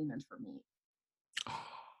that's only meant for meat.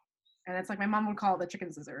 And it's like my mom would call it the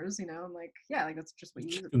chicken scissors, like like that's just what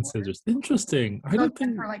you use it for. Scissors. Interesting. I don't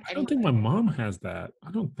think my mom has that.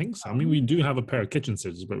 I don't think so. I mean, we do have a pair of kitchen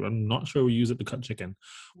scissors, but I'm not sure we use it to cut chicken.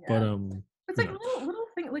 Yeah. But it's like little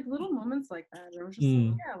thing, like little moments like that. It was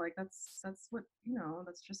just like that's what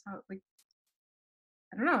that's just how like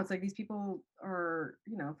I don't know. It's like these people are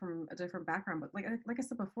from a different background, but like I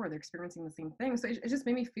said before, they're experiencing the same thing. So it just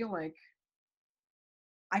made me feel like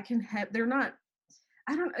I can have. They're not.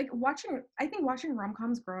 I don't like watching. I think watching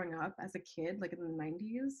rom-coms growing up as a kid, like in the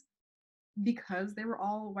 90s, because they were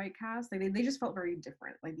all white cast, like they just felt very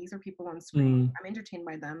different. Like these are people on screen. I'm entertained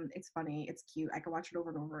by them. It's funny. It's cute. I could watch it over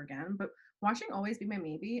and over again. But watching Always Be My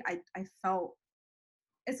Maybe, I felt.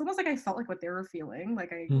 It's almost like I felt like what they were feeling.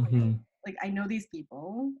 Like I know these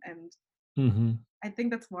people, and I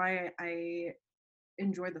think that's why I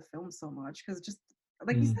enjoy the film so much because just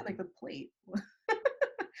like you said, like the plate.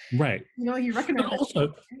 Right. You recognize. And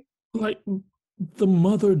also, like the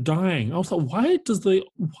mother dying. I was like, why does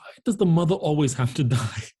the mother always have to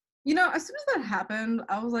die? As soon as that happened,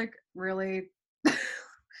 I was like, really?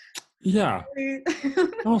 Yeah. Really?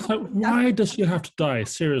 I was like, why does she have to die?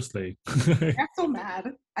 Seriously. I got so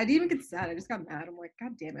mad. I didn't even get sad. I just got mad. I'm like,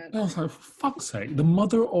 God damn it. I was like, for fuck's sake, the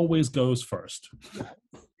mother always goes first.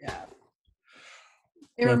 Yeah.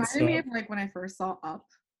 It reminded me of like when I first saw Up.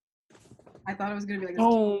 I thought it was gonna be like this.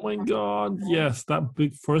 Oh my god, yes, that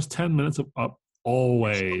big first 10 minutes of Up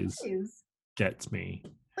always gets me.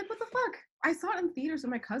 Like, what the fuck? I saw it in theaters with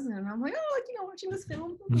my cousin, and I'm like, oh, like watching this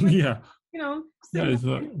film. Like, yeah. It's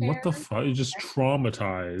like, what the fuck? You're just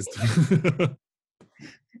traumatized.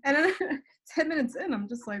 And then 10 minutes in, I'm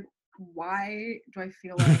just like, why do I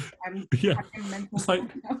feel like I'm mental? It's like,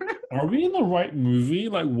 are we in the right movie?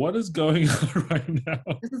 Like, what is going on right now?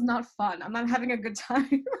 This is not fun. I'm not having a good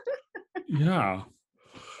time. Yeah,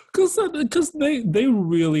 because they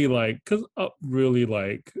really like, because Up really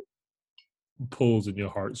like pulls in your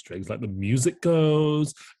heartstrings. Like the music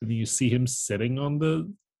goes, and then you see him sitting on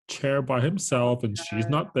the chair by himself, and she's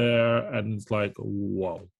not there, and it's like,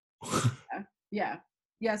 whoa. Yeah.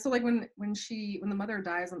 So like when the mother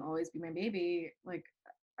dies on Always Be My Baby, like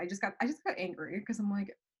I just got angry because I'm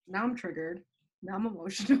like, now I'm triggered, now I'm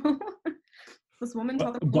emotional. This woman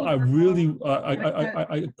told the But I really,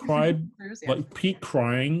 I cried. Yeah. Like peak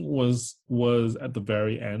crying was at the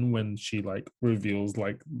very end when she like reveals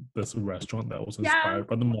like this restaurant that was inspired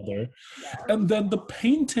by the mother, and then the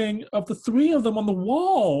painting of the three of them on the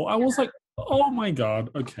wall. I was like, oh my god,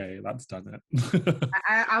 okay, that's done it.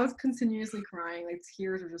 I was continuously crying, like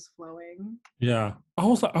tears were just flowing. Yeah, I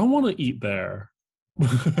was like, I want to eat there.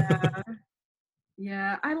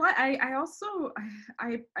 Yeah, I also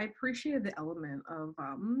I appreciated the element of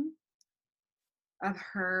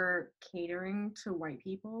her catering to white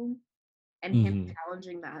people and him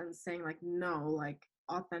challenging that and saying like, no, like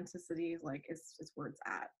authenticity is like it's where it's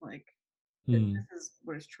at. Like this is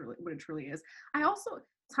what it truly is. I also,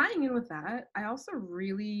 tying in with that, I also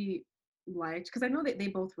really liked, because I know that they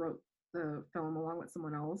both wrote the film along with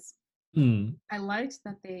someone else. I liked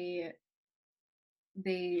that they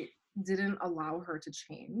didn't allow her to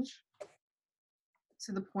change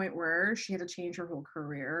to the point where she had to change her whole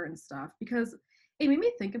career and stuff, because it made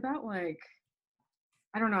me think about, like,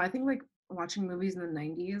 I don't know, I think like watching movies in the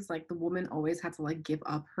 90s, like the woman always had to like give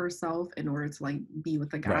up herself in order to like be with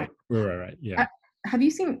the guy. Right. Yeah. Have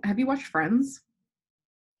you watched Friends?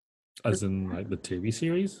 As in like the TV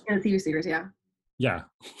series? Yeah, the TV series, yeah. Yeah.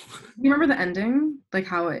 You remember the ending? Like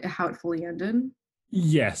how it fully ended?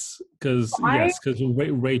 Yes, because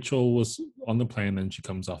Rachel was on the plane and she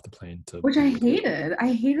comes off the plane to, which I hated.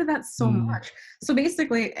 I hated that so much. So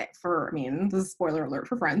basically, this is spoiler alert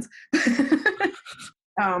for Friends.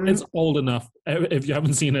 It's old enough. If you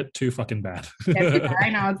haven't seen it, too fucking bad. I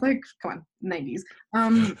know, it's like, come on, 90s.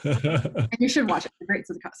 And you should watch it. It's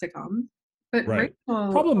a great sitcom. But right.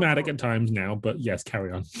 Rachel, problematic at times now, but yes,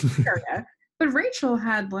 carry on. Sure, yeah. But Rachel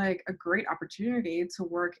had like a great opportunity to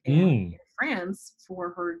work in France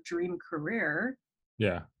for her dream career.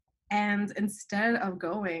 Yeah. And instead of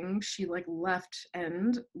going, she like left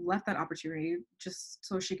that opportunity just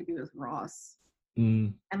so she could be with Ross.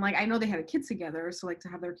 And like, I know they had a kid together, so like to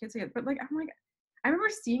have their kids together, but like, I'm like, I remember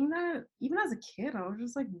seeing that even as a kid. I was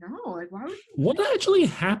just like, no, like, why would you? What actually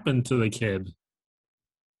happened to the kid?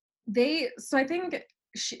 So I think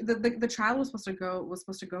the child was supposed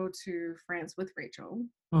to go to France with Rachel.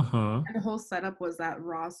 And the whole setup was that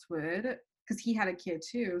Ross would, because he had a kid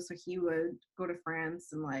too, so he would go to France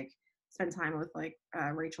and like spend time with like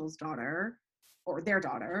Rachel's daughter or their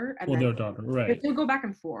daughter, and then their daughter, right? They'll go back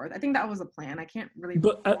and forth. I think that was a plan. I can't really.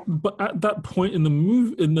 But at that point in the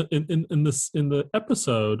movie, in the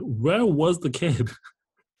episode, where was the kid?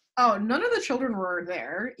 Oh, none of the children were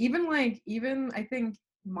there. Even I think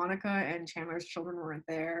Monica and Chandler's children weren't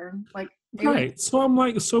there. Like, right. So I'm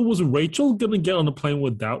like, so was Rachel gonna get on a plane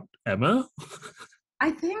without Emma? I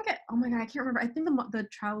think. Oh my god, I can't remember. I think the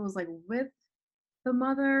child was like with the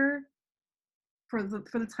mother for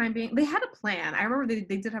the time being. They had a plan. I remember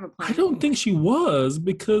they did have a plan. I don't think she was,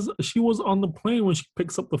 because she was on the plane when she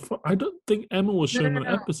picks up the phone. I don't think Emma was shown in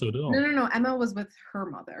the episode at all. No. Emma was with her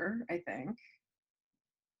mother, I think.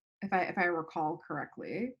 If I recall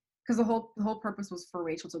correctly, because the whole purpose was for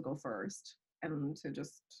Rachel to go first and to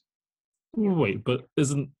just. Wait, but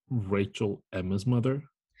isn't Rachel Emma's mother?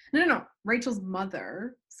 No. Rachel's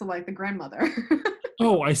mother, so like the grandmother.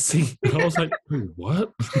 Oh, I see. I was like,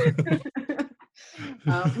 what?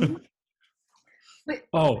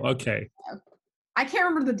 Okay. I can't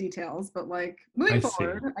remember the details, but like moving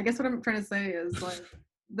forward, I guess what I'm trying to say is like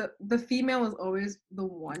the female is always the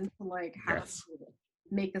one to like have to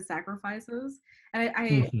make the sacrifices, and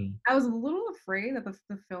I was a little afraid that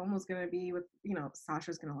the film was gonna be with,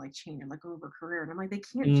 Sasha's gonna like change and like go over her career, and I'm like, they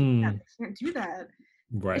can't do that. They can't do that.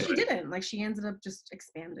 Right. And she didn't. Like, she ended up just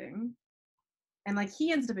expanding, and like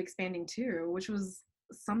he ended up expanding too, which was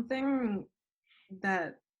something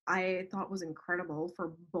that I thought was incredible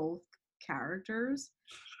for both characters,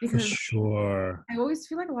 because for sure. I always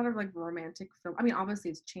feel like a lot of like romantic film. I mean,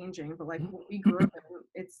 obviously it's changing, but like what we grew up in,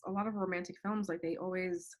 it's a lot of romantic films. Like they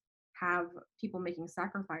always have people making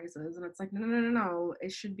sacrifices, and it's like no.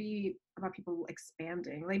 It should be about people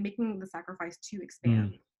expanding, like making the sacrifice to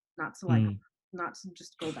expand, not to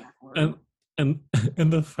just go backward. And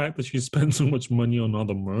the fact that she spent so much money on all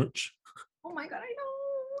the merch. Oh my god, I know.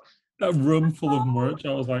 That room full of merch.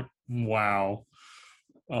 I was like, wow.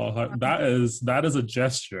 I was like, that is a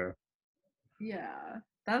gesture. Yeah,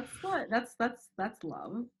 that's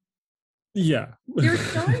love. Yeah. They're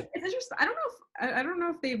showing. It's interesting. I don't know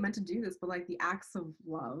if they meant to do this, but like the acts of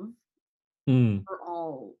love Mm,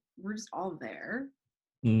 we're just all there.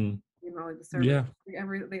 mm, You know, like the ceremony,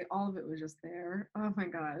 yeah. all of it was just there. Oh my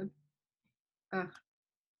god. Ugh,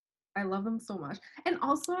 I love them so much. And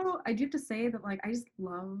also, I do have to say that like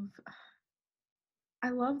I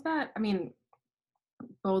love that. I mean,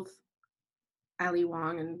 both Ali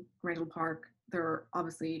Wong and Randall Park, they're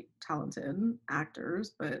obviously talented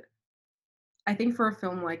actors, but I think for a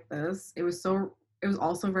film like this, it was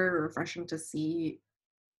also very refreshing to see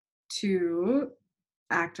two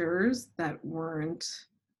actors that weren't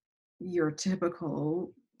your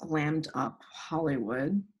typical glammed up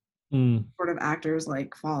Hollywood Mm, sort of actors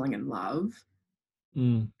like falling in love.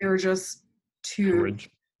 mm. They were just two Average.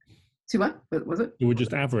 two what was it? You were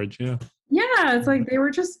just average, yeah. Yeah, it's like they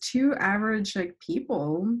were just two average like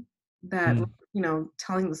people that were, Mm, you know,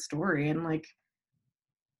 telling the story, and like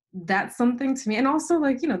that's something to me. And also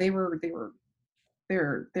like, you know, they're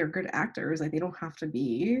good actors. Like they don't have to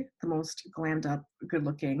be the most glammed up, good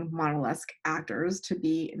looking, model-esque actors to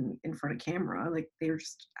be in front of camera. Like they're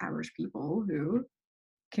just average people who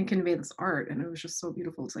can convey this art. And it was just so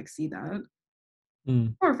beautiful to like see that.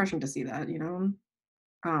 mm. So refreshing to see that, you know.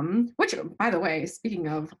 Which by the way, speaking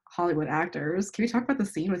of Hollywood actors, can we talk about the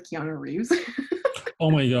scene with Keanu Reeves?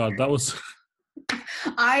 Oh my god, that was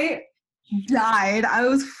I died. I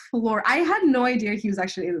was floored. I had no idea he was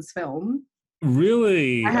actually in this film. I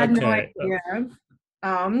really had no okay. idea.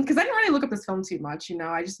 Because I didn't really look up this film too much, you know.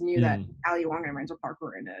 I just knew that Mm. Ali Wong and Randall Park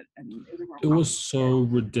were in it, and it was more It popular. was so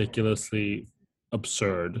ridiculously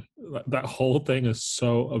absurd. That whole thing is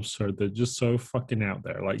so absurd. They're just so fucking out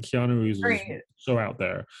there. Like Keanu Reeves is Great. so out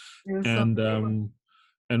there, It was so.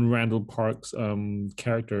 and Randall Park's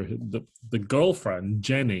character, the girlfriend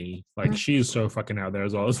Jenny, like she's so fucking out there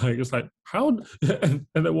as well. It's like how and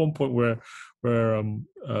at one point where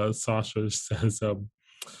Sasha says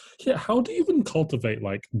yeah, how do you even cultivate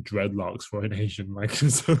like dreadlocks for an Asian? Like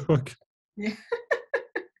so like, Yeah.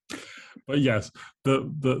 but yes,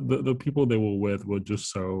 the people they were with were just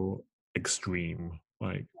so extreme,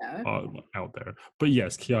 like Yeah. out there. But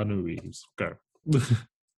yes, Keanu Reeves, go.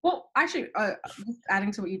 Well, actually, just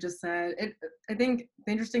adding to what you just said, I think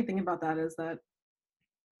the interesting thing about that is that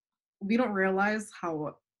we don't realize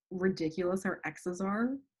how ridiculous our exes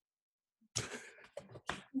are.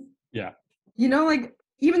 Yeah. You know, like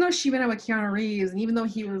even though she went out with Keanu Reeves, and even though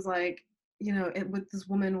he was like, you know, with this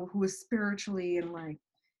woman who was spiritually and like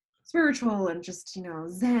spiritual and just, you know,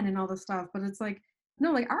 zen and all this stuff, but it's like,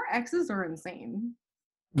 no, like our exes are insane.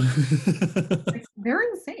 Like they're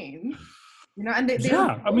insane, you know, and they're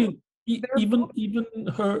Yeah, I mean, they're both,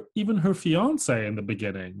 even her fiance in the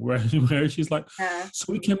beginning, where she's like, yeah.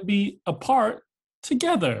 so we can be apart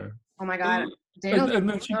together, Oh my god, and, Daniel and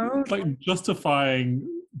then she Day-Lewis. like justifying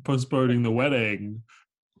postponing the wedding,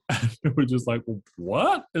 and we're just like,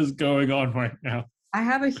 what is going on right now? I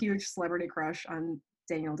have a huge celebrity crush on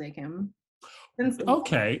Daniel Day-Kim. Since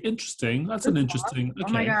Okay, interesting. That's an Since Lost. interesting.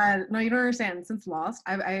 Oh my Okay, god, no, you don't understand. Since Lost,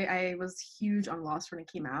 I was huge on Lost when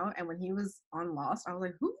it came out, and when he was on Lost, I was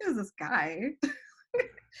like, who is this guy?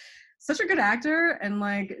 Such a good actor, and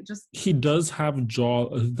like just he does have jaw.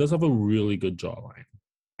 He does have a really good jawline.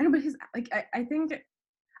 I know, but his like I think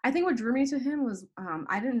what drew me to him was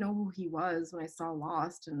I didn't know who he was when I saw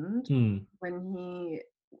Lost, and Hmm.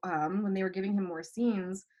 when they were giving him more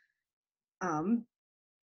scenes, um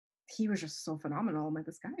he was just so phenomenal. I'm like,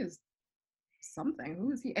 this guy is something.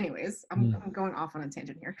 Who is he? Anyways, Hmm. I'm going off on a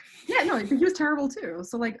tangent here. Yeah, no, he was terrible too.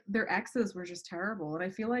 So like their exes were just terrible, and I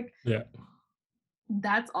feel like Yeah.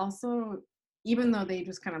 that's also, even though they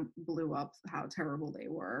just kind of blew up how terrible they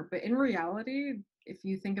were, but in reality, if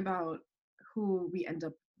you think about who we end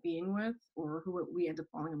up being with or who we end up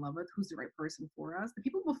falling in love with, who's the right person for us, the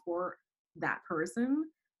people before that person,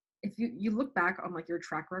 if you look back on like your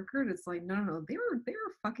track record, it's like no, they were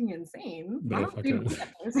fucking insane. I They don't even fucking. look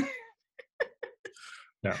at those.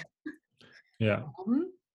 Yeah. Yeah.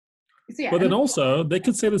 um, so yeah, But then and also they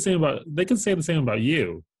could say the same about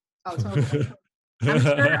you. oh totally.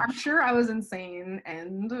 I'm sure I was insane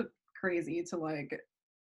and crazy to like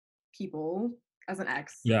people as an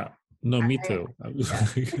ex. Yeah. No, me I, too.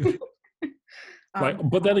 yeah. Like, um,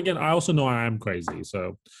 but then again, I also know I am crazy.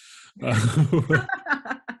 So,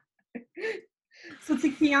 so to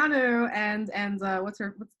Keanu and what's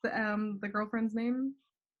the girlfriend's name?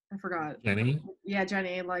 I forgot. Jenny. Yeah,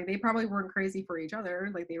 Jenny. Like they probably weren't crazy for each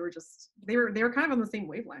other. Like they were kind of on the same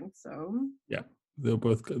wavelength. So Yeah, they're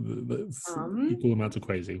both um equal amounts of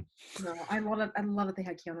crazy. no, I love it. I love that they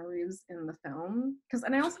had Keanu Reeves in the film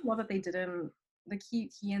and I also love that they didn't like he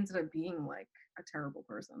ended up being like a terrible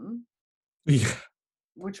person. Yeah.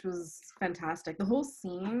 which was fantastic. The whole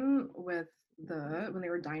scene with when they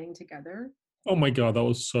were dining together, Oh my god, that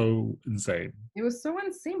was so insane. it was so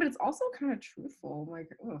insane, but it's also kind of truthful. Like,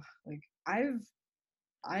 ugh, like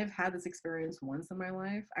I've had this experience once in my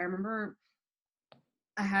life. I remember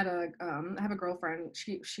I have a girlfriend.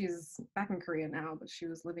 She's back in Korea now, but she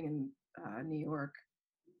was living in New York.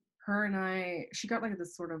 Her and she got like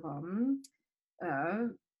this sort of uh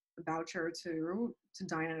voucher to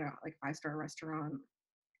dine at a like 5-star restaurant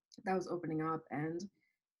that was opening up, and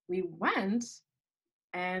we went,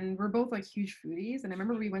 and we're both like huge foodies. And I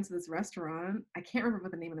remember we went to this restaurant. I can't remember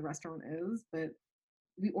what the name of the restaurant is, but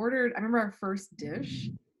we ordered. I remember our first dish.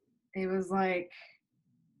 It was like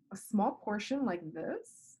a small portion like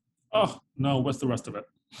this. Oh no, what's the rest of it?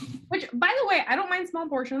 Which, by the way, I don't mind small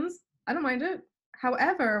portions. I don't mind it.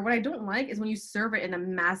 However, what I don't like is when you serve it in a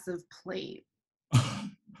massive plate.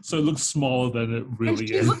 So it looks smaller than it really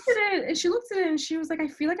She is. looked at it, and she looked at it, and she was like, "I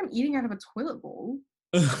feel like I'm eating out of a toilet bowl."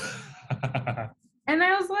 And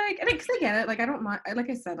I was like, and because I get it, like I don't mind. Like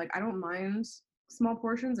I said, like I don't mind small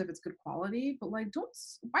portions if it's good quality, but like don't.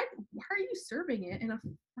 Why are you serving it in a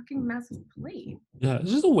fucking massive plate? Yeah,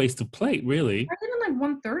 it's just a waste of plate, really. Not even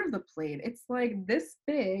like 1/3 of the plate. It's like this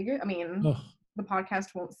big. I mean, Oh, the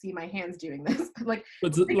podcast won't see my hands doing this, but like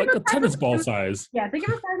it's think of like a the size tennis of ball size. yeah, think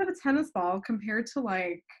of the size of a tennis ball compared to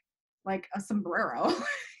like a sombrero.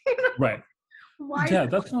 You know? Right. Why? Yeah,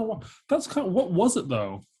 that's kind of what was it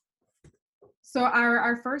though? So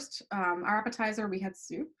our first our appetizer, we had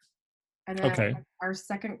soup, and then Okay. our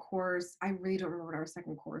second course, I really don't remember what our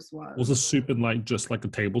second course Was the was. soup in like just like a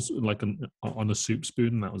table, like on a soup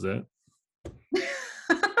spoon, and that was it?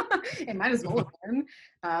 It might as well have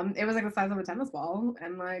been. It was like the size of a tennis ball,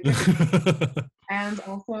 and like, and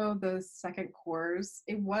also the second course,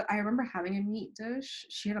 I remember having a meat dish.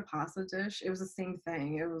 She had a pasta dish. It was the same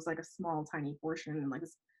thing. It was like a small, tiny portion and like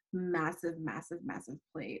this massive, massive, massive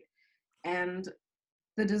plate. And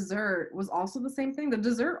the dessert was also the same thing. The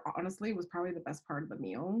dessert, honestly, was probably the best part of the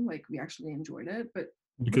meal. Like, we actually enjoyed it, but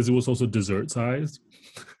Because it was also dessert sized.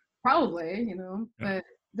 probably, Yeah. but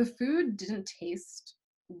the food didn't taste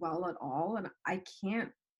well at all. And I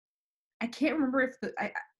can't remember if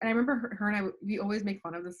and I remember her and I, we always make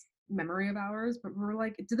fun of this memory of ours, but we were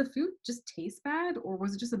like, did the food just taste bad, or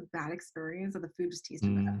was it just a bad experience that the food just tasted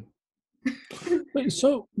Mm. bad? Wait,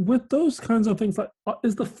 so with those kinds of things, like,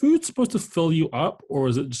 is the food supposed to fill you up, or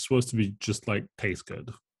is it just supposed to be just like taste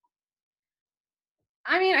good?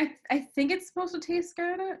 I mean, I think it's supposed to taste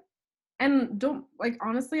good. And don't like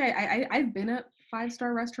honestly, I've been at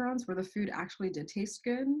 5-star restaurants where the food actually did taste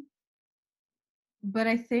good, but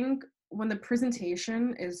I think when the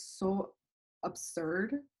presentation is so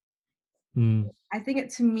absurd, Mm. I think it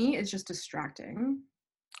to me is just distracting.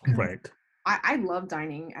 Because Right. I love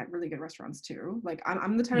dining at really good restaurants too. Like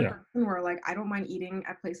I'm the type of Yeah. person where like I don't mind eating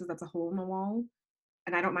at places that's a hole in the wall,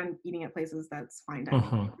 and I don't mind eating at places that's fine Uh dining.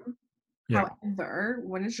 huh. Yeah. However,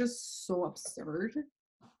 when it's just so absurd,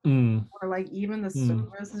 Mm. or like even the Mm.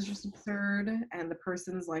 service is just absurd, and the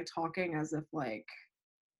person's like talking as if like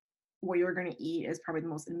what you're gonna eat is probably the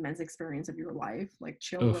most immense experience of your life. Like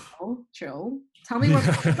chill, Ugh. little, chill. Tell me what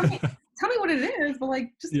tell me what it is, but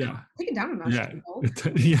like just Yeah. take it down a notch. Yeah.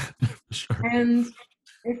 Chill. Yeah. For sure. And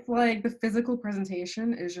if like the physical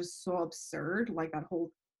presentation is just so absurd, like that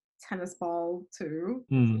whole tennis ball to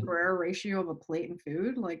Mm. square ratio of a plate and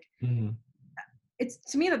food, like Mm. it's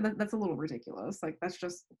to me that's a little ridiculous. Like that's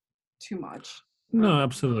just too much. No,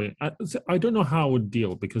 absolutely. I don't know how I would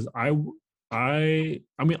deal because I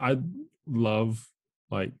mean I love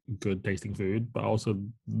like good tasting food, but I also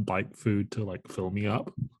like food to like fill me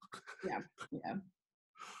up. Yeah, yeah.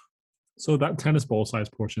 So that tennis ball size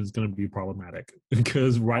portion is going to be problematic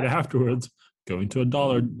because right afterwards, going to a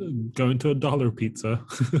dollar pizza.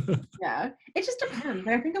 Yeah, it just depends.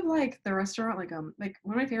 I think of like the restaurant, like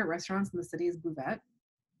one of my favorite restaurants in the city is Bouvet.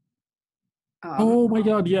 Oh my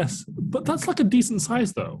god, yes, but that's like a decent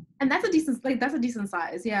size though. And that's a decent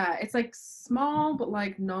size. Yeah, it's like small, but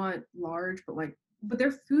like not large, but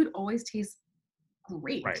their food always tastes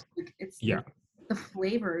great. Right. Like it's Yeah. the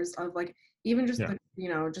flavors of like even just Yeah.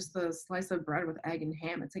 just the slice of bread with egg and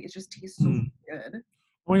ham. It's like it just tastes so Mm. good.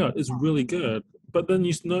 Oh my god, it's really good. But then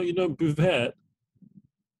Bouvet,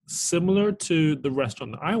 similar to the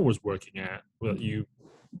restaurant that I was working at, that you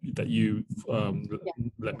Yeah.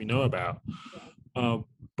 let me know about.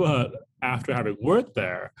 But after having worked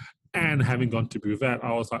there and having gone to Bouvet,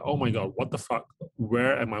 I was like, oh my god, what the fuck?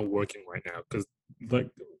 Where am I working right now? Because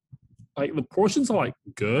like the portions are like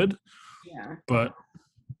good, Yeah. but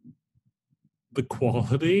the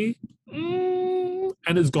quality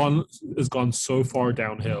And it's gone so far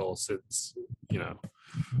downhill since we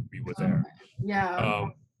were there. Yeah.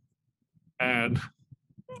 And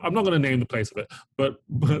I'm not going to name the place of it, but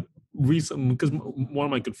recently, because one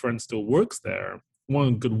of my good friends still works there,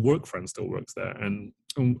 one good work friend still works there, and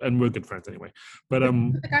we're good friends anyway. But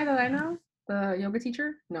the guy that I know, the yoga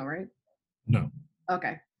teacher? No, right? No.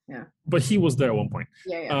 Okay. Yeah. But he was there at one point.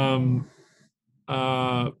 Yeah.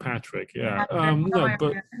 Patrick. Yeah.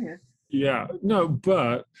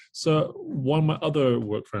 But so one of my other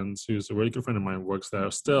work friends, who's a really good friend of mine, works there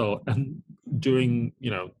still, and during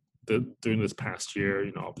during this past year,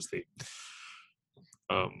 obviously,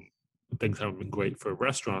 things haven't been great for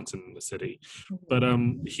restaurants in the city. But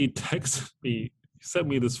he texted me, he sent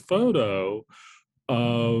me this photo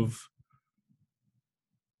of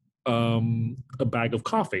a bag of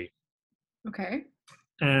coffee. Okay.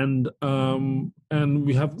 And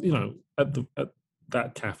we have at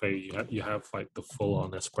that cafe you have like the full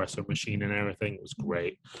on espresso machine and everything. It was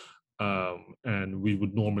great. And we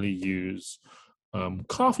would normally use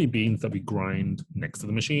coffee beans that we grind next to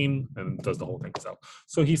the machine, and does the whole thing itself.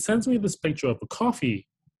 So he sends me this picture of a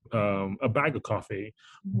bag of coffee,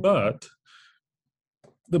 but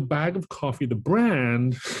the bag of coffee, the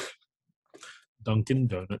brand, Dunkin'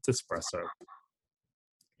 Donuts espresso.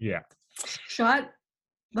 Yeah. Shut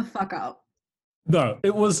the fuck up. No,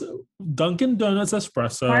 it was Dunkin' Donuts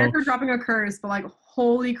espresso. Sorry for dropping a curse, but like,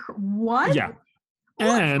 holy what? Yeah.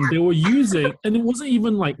 And they were using, and it wasn't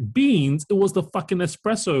even like beans, it was the fucking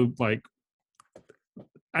espresso, like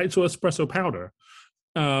actual espresso powder,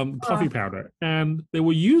 coffee powder. And they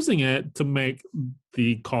were using it to make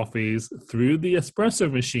the coffees through the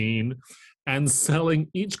espresso machine and selling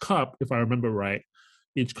each cup, if I remember right.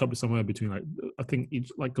 Each cup is somewhere between I think each,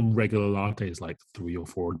 like a regular latte is like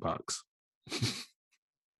 $3 or $4.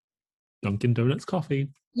 Dunkin' Donuts coffee.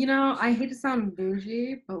 I hate to sound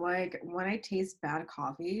bougie, but like when I taste bad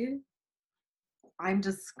coffee, I'm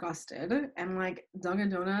disgusted. And like Dunkin'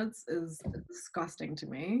 Donuts is disgusting to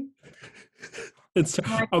me.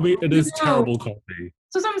 It is terrible coffee.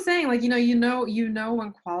 So that's what I'm saying. Like, you know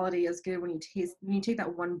when quality is good when you take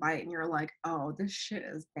that one bite and you're like, oh, this shit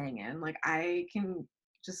is banging. Like I can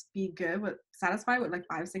just be satisfied with like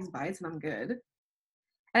 5-6 bites and I'm good.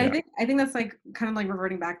 And yeah. I think that's like kind of like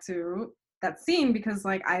reverting back to that scene, because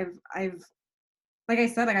like I've like I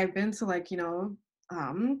said, like I've been to like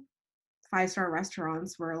 5-star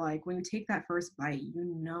restaurants where like when you take that first bite,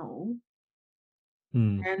 and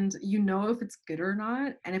if it's good or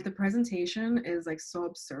not, and if the presentation is like so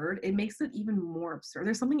absurd, it makes it even more absurd.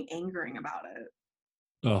 There's something angering about it.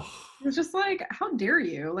 Oh. It's just like, how dare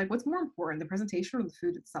you? Like, what's more important, the presentation or the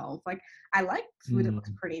food itself? Like, I like food that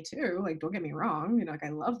looks pretty too. Like, don't get me wrong. Like I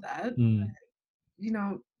love that. But,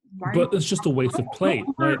 why? But it's just a waste of plate.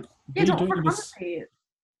 Don't overcompensate.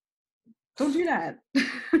 Don't do that.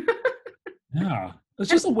 Yeah, it's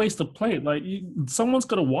just a waste of plate. Like someone's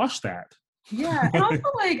got to wash that. Yeah, and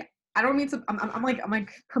also like I don't mean to. I'm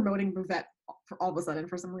like promoting Buvette for all of a sudden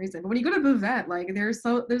for some reason. But when you go to Buvette, like there's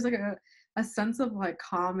like a sense of like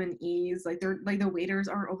calm and ease. Like they're like the waiters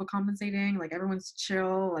aren't overcompensating. Like everyone's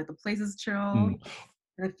chill. Like the place is chill.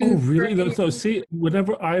 Oh, really? Great. So, see,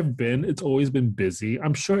 whenever I've been, it's always been busy.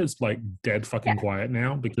 I'm sure it's like dead fucking quiet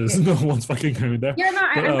now because no one's fucking going there. Yeah, no,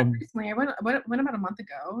 I went recently. I went about a month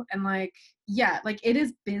ago, and like, yeah, like it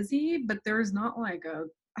is busy, but there's not like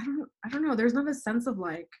I don't know. There's not a sense of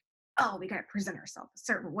like, oh, we gotta present ourselves a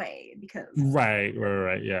certain way because. Right,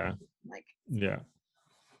 yeah. Like. Yeah.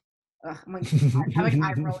 I'm like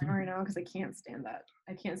eye rolling right now because I can't stand that.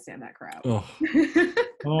 I can't stand that crowd. Oh,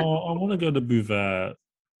 I want to go to Buvette.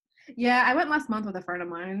 Yeah, I went last month with a friend of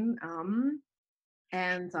mine,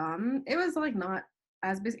 and it was like not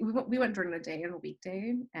as busy. We went during the day and a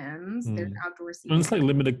weekday, and there's outdoor seating. And it's like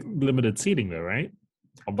limited seating though, right?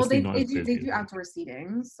 Obviously they do outdoor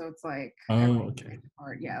seating, so it's like okay.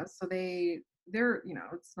 Yeah, so they're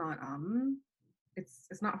it's not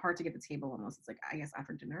it's not hard to get the table unless it's like I guess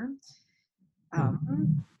after dinner.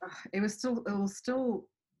 It was still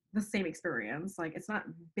the same experience. Like it's not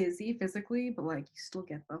busy physically, but like you still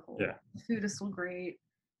get the whole food is still great.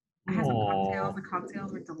 I had some cocktails. The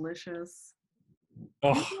cocktails were delicious.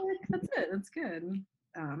 Oh, that's it. That's good.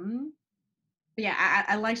 But yeah,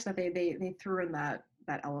 I liked that they threw in that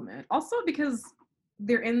element. Also because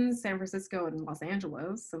they're in San Francisco and Los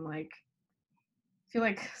Angeles, and like I feel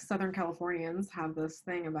like Southern Californians have this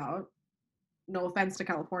thing about, no offense to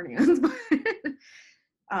Californians, but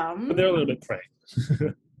they're a little bit cray.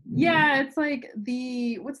 Yeah, it's like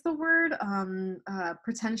what's the word?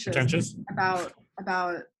 Pretentious. About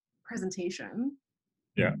presentation.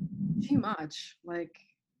 Yeah. Too much. Like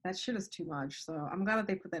that shit is too much. So I'm glad that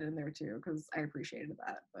they put that in there too, because I appreciated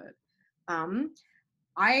that. But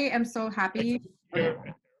I am so happy.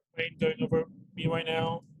 Airplane going over me right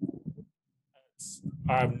now.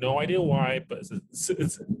 I have no idea why, but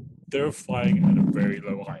they're flying at a very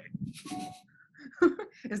low height.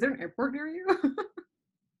 Is there an airport near you?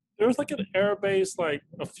 There's like an air base like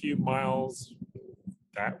a few miles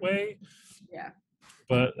that way. Yeah.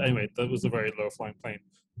 But anyway, that was a very low flying plane.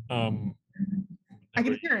 I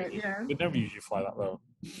can hear it, yeah. They never usually fly that low.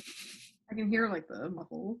 I can hear like the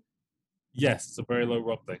muffle. Yes, it's a very low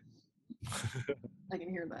rumbling. I can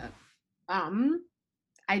hear that.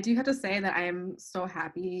 I do have to say that I am so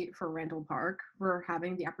happy for Randall Park for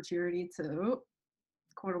having the opportunity to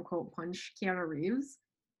quote unquote punch Keanu Reeves.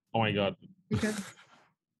 Oh my god. Because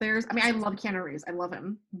I love Keanu Reeves. I love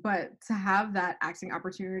him. But to have that acting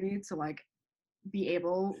opportunity to like be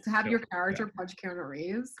able to have your character punch Keanu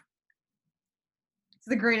Reeves, it's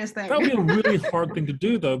the greatest thing. That would be a really hard thing to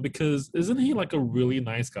do though, because isn't he like a really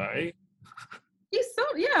nice guy? He's so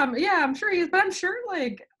I'm sure he is, but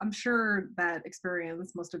I'm sure that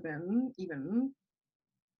experience must have been even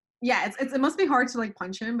it must be hard to like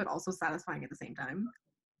punch him but also satisfying at the same time.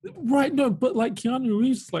 Right, no, but like Keanu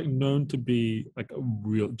Reeves is like known to be like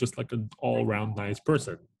just like an all-around nice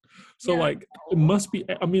person. So like it must be,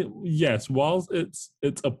 I mean, yes, whilst it's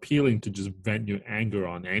appealing to just vent your anger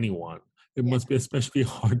on anyone, it must be especially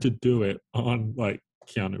hard to do it on like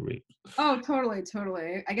Keanu Reeves. Oh,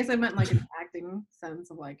 totally. I guess I meant like an acting sense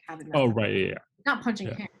of like having that. Oh, right, yeah. Not punching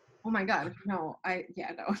him. Oh my god, no, no. I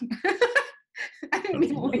didn't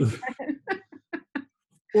mean like that.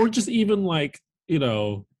 Or just even like, you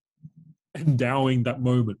know, endowing that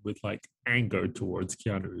moment with like anger towards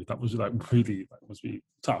Keanu. That was like really, that must be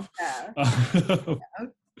tough. Yeah.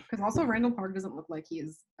 Because also Randall Park doesn't look like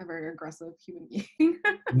he's a very aggressive human being.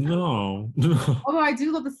 No. Although I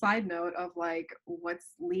do love the side note of like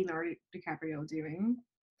what's Leonardo DiCaprio doing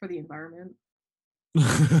for the environment.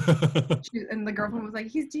 And the girlfriend was like,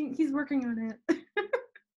 he's working on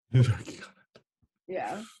it.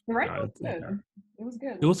 Yeah, the writing was good. Yeah. It was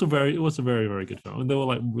good. It was a very, very good film, and there were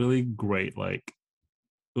like really great like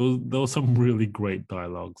there was some really great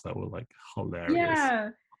dialogues that were like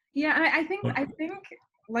hilarious. Yeah, and I think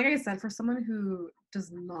like I said, for someone who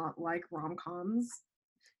does not like rom-coms,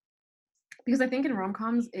 because I think in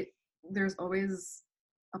rom-coms there's always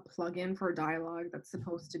a plug-in for dialogue that's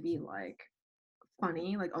supposed to be like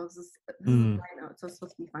funny, like oh this is it's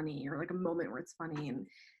supposed to be funny, or like a moment where it's funny, and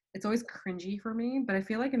it's always cringy for me. But I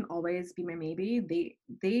feel like in Always Be My Maybe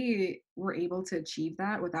they were able to achieve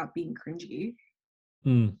that without being cringy.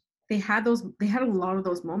 They had a lot of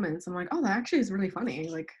those moments. I'm like, oh, that actually is really funny.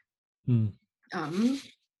 Like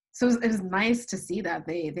so it was nice to see that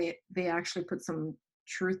they actually put some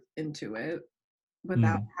truth into it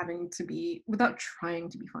without trying to be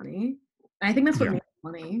funny. And I think that's what made it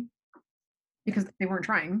funny, because they weren't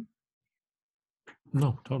trying.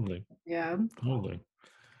 No, totally. Yeah. Totally.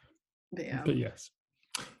 Yeah. But yes.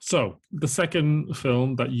 So the second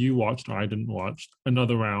film that you watched, or I didn't watch,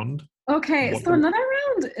 Another Round. Okay, so Another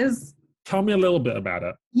Round is. Tell me a little bit about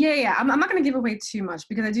it. Yeah. I'm not going to give away too much,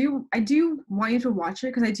 because I do want you to watch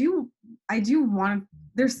it, because I do want.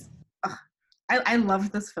 There's. I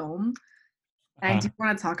love this film, and I do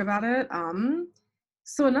want to talk about it.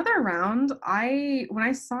 So Another Round, when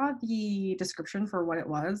I saw the description for what it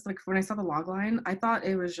was, like when I saw the logline, I thought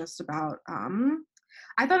it was just about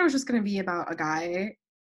I thought it was just going to be about a guy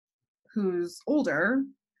who's older,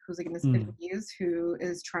 who's like in his 50s, who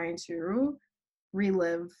is trying to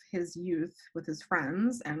relive his youth with his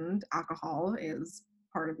friends, and alcohol is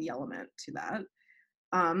part of the element to that.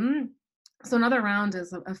 So Another Round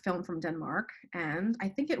is a film from Denmark, and I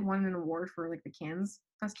think it won an award for like the Cannes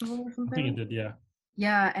Festival or something. I think it did, yeah.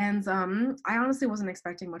 Yeah, and I honestly wasn't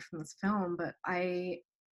expecting much from this film, but I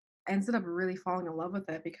ended up really falling in love with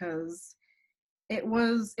it, because it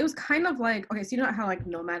was kind of like, okay, so you know how like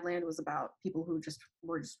Nomadland was about people who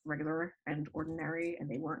were just regular and ordinary,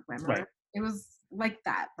 and they weren't glamorous. Right. It was like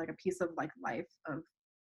that, like a piece of like life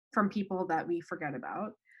from people that we forget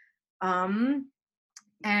about. And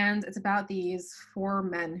it's about these 4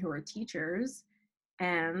 men who are teachers,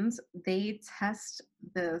 and they test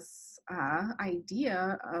this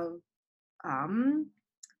idea of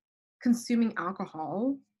consuming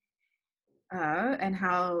alcohol, and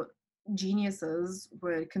how geniuses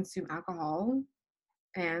would consume alcohol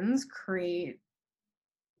and create,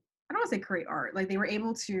 I don't want to say create art, like they were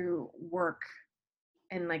able to work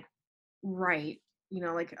and like write,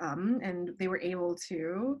 like and they were able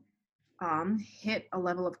to hit a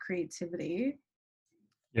level of creativity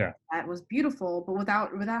Yeah. that was beautiful, but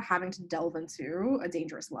without having to delve into a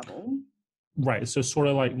dangerous level. Right. So sort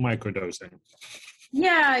of like microdosing.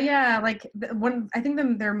 Yeah. Like I think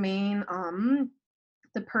their main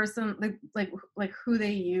the person like who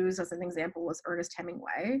they use as an example was Ernest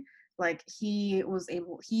Hemingway. Like he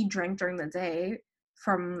drank during the day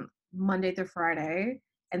from Monday through Friday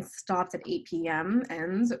and stopped at 8 p.m.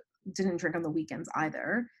 and didn't drink on the weekends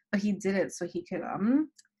either. But he did it so he could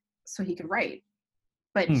write.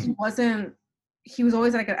 But he was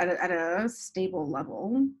always like at a stable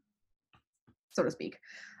level, so to speak.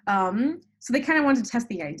 So they kind of wanted to test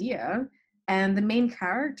the idea, and the main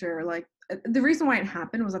character, like the reason why it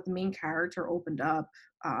happened was that the main character opened up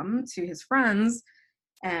to his friends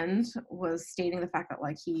and was stating the fact that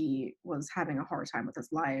like he was having a hard time with his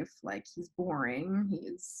life, like he's boring,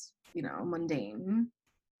 he's mundane,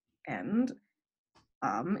 and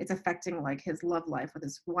it's affecting like his love life with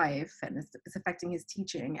his wife, and it's affecting his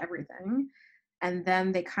teaching, everything. And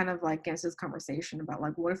then they kind of like get into this conversation about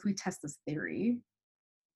like, what if we test this theory?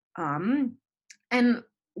 And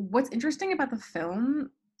what's interesting about the film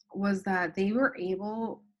was that they were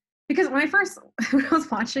able, because when I was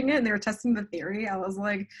watching it and they were testing the theory, I was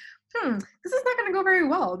like, this is not going to go very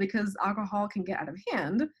well because alcohol can get out of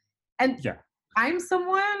hand. And Yeah. I'm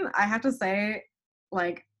someone, I have to say,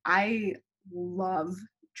 like, I love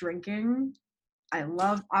drinking. I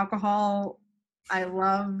love alcohol.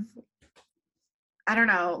 I don't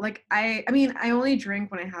know, like I mean, I only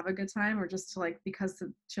drink when I have a good time or just to like because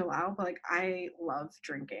to chill out, but like I love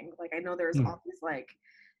drinking. Like I know there's all these like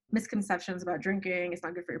misconceptions about drinking. It's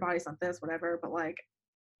not good for your body, it's not this, whatever, but like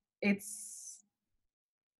it's,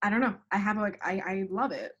 I don't know. I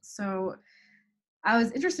love it. So I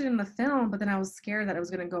was interested in the film, but then I was scared that I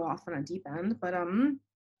was gonna go off on a deep end. But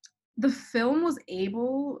the film was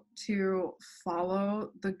able to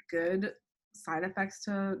follow the good side effects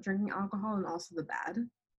to drinking alcohol and also the bad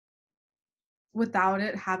without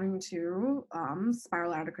it having to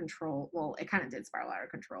spiral out of control. Well, it kind of did spiral out of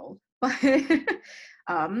control, but it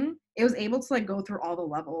was able to like go through all the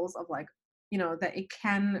levels of like, that it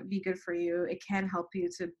can be good for you. It can help you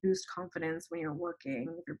to boost confidence when you're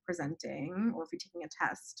working, if you're presenting, or if you're taking a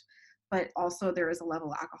test. But also there is a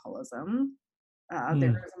level of alcoholism.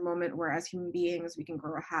 There is a moment where as human beings, we can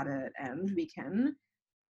grow a habit and we can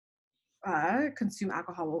consume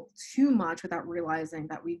alcohol too much without realizing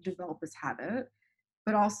that we develop this habit.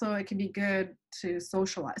 But also it can be good to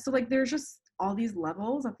socialize. So like there's just all these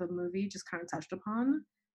levels that the movie just kind of touched upon,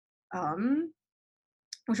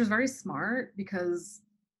 which was very smart because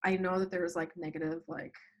I know that there's like negative,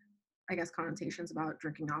 like I guess connotations about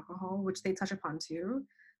drinking alcohol, which they touch upon too.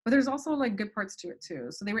 But there's also like good parts to it too.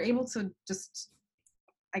 So they were able to just,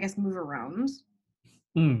 I guess, move around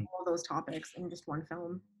all those topics in just one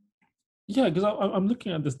film. Yeah, because I'm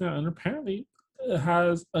looking at this now, and apparently it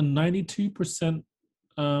has a 92%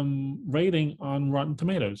 rating on Rotten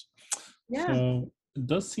Tomatoes. Yeah. So it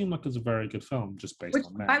does seem like it's a very good film, just based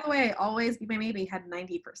on that. By the way, Always Be My Maybe had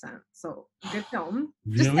 90%. So good film.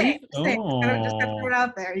 Really? Just gotta throw it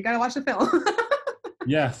out there. You gotta watch the film.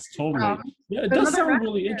 Yes, totally. Yeah, it does sound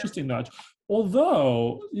really interesting, though.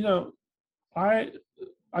 Although, I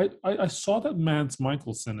saw that Mads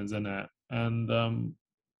Mikkelsen is in it, and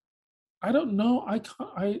I don't know. I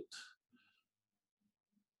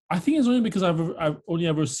think it's only because I've only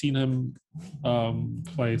ever seen him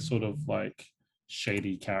play sort of like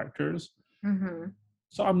shady characters. Mm-hmm.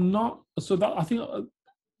 So I'm not. So that I think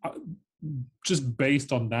just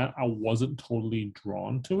based on that, I wasn't totally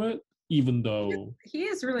drawn to it, even though he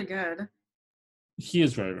is really good. He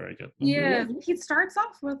is very, very good. Yeah, he starts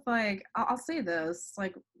off with like, I'll say this,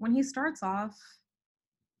 like when he starts off,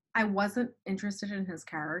 I wasn't interested in his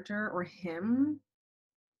character or him.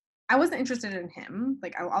 I wasn't interested in him,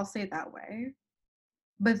 like I'll say it that way.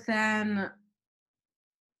 But then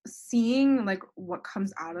seeing like what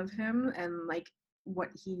comes out of him and like what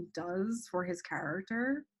he does for his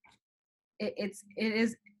character, it's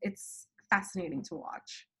fascinating to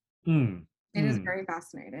watch. It is very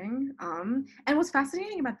fascinating. And what's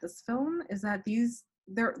fascinating about this film is that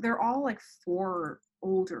they're all like four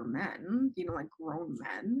older men, like grown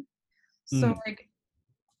men. So like,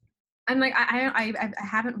 and like I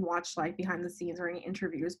haven't watched like behind the scenes or any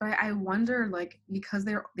interviews, but I wonder like because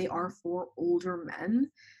they are four older men,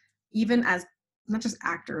 even as not just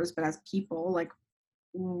actors but as people, like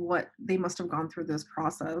what they must have gone through this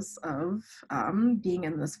process of being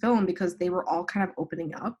in this film, because they were all kind of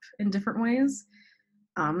opening up in different ways.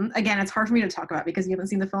 Again, it's hard for me to talk about because you haven't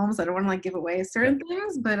seen the film, so I don't want to like give away certain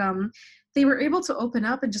things, but they were able to open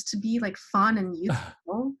up and just to be like fun and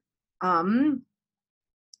youthful.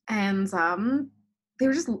 And they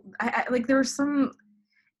were just like there were some.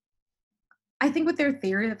 I think with their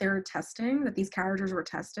theory that they were testing, that these characters were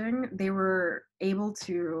testing, they were able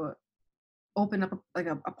to open up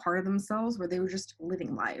a part of themselves where they were just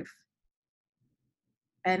living life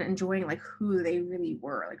and enjoying like who they really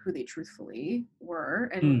were, like who they truthfully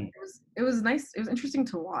were, and it was nice. It was interesting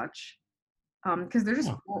to watch because they're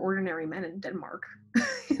just four ordinary men in Denmark.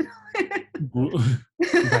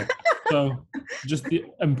 Okay, so just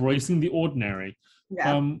embracing the ordinary.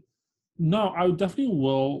 Yeah. No, I definitely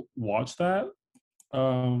will watch that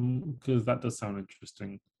because that does sound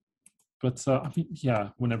interesting. But I mean, yeah,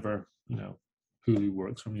 whenever Hulu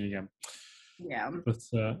works for me again. Yeah.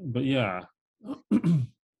 But yeah.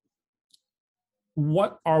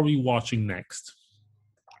 What are we watching next?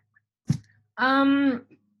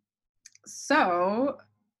 So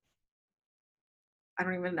I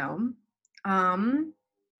don't even know.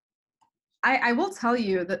 I will tell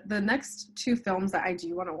you that the next two films that I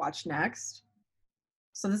do want to watch next.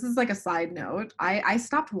 So this is like a side note. I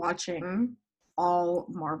stopped watching all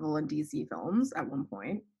Marvel and DC films at one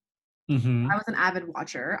point. I was an avid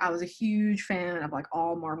watcher. I was a huge fan of like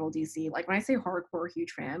all Marvel DC. Like when I say hardcore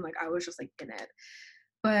huge fan, like I was just like in it.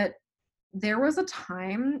 But there was a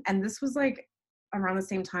time, and this was like around the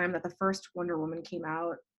same time that the first Wonder Woman came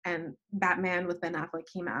out and Batman with Ben Affleck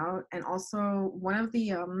came out, and also one of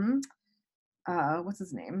the what's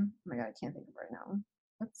his name? Oh my god, I can't think of it right now.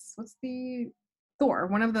 What's the Thor,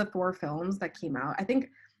 one of the Thor films that came out. I think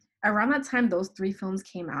around that time those three films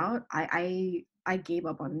came out, I gave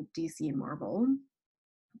up on DC and Marvel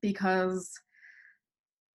because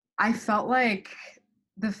I felt like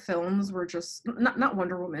the films were just not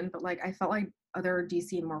Wonder Woman, but like I felt like other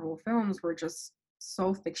DC and Marvel films were just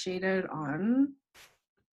so fixated on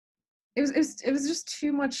it was just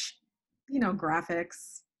too much,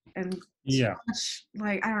 graphics and too much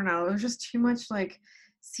like I don't know, it was just too much like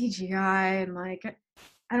CGI and like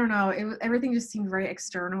I don't know, everything just seemed very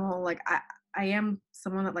external. Like I am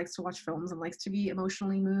someone that likes to watch films and likes to be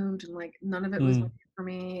emotionally moved, and like none of it was for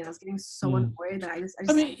me, and I was getting so annoyed that I just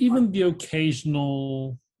I mean, even the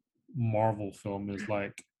occasional Marvel film is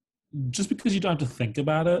like, just because you don't have to think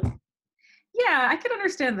about it. Yeah, I can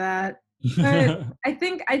understand that. But I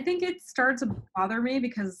think it started to bother me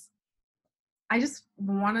because I just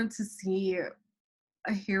wanted to see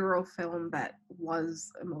a hero film that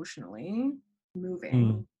was emotionally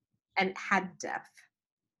moving and had depth.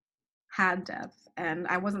 And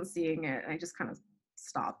I wasn't seeing it, and I just kind of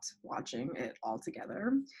stopped watching it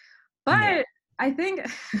altogether. But I think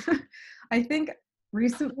I think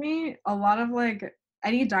recently a lot of like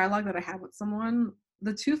any dialogue that I have with someone,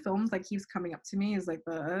 the two films that keeps coming up to me is like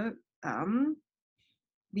the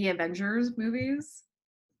Avengers movies.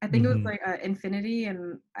 I think it was like Infinity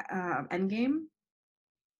and Endgame.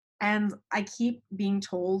 And I keep being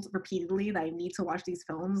told repeatedly that I need to watch these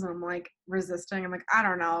films, and I'm like resisting. I'm like, I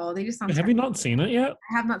don't know. They just sound. Have you not seen it yet?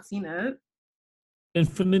 I have not seen it.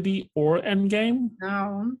 Infinity or Endgame?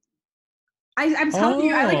 No. I'm telling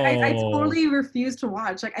you, I totally refused to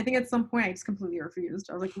watch. Like I think at some point I just completely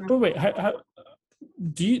refused. I was like, no. But wait,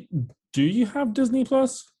 do you have Disney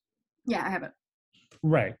Plus? Yeah, I have it.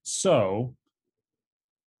 Right. So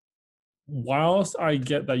whilst I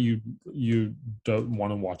get that you don't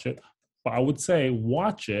want to watch it, but I would say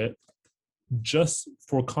watch it just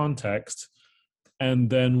for context and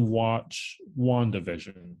then watch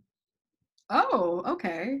WandaVision. Oh,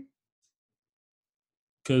 okay.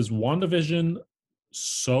 Because WandaVision,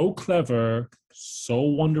 so clever, so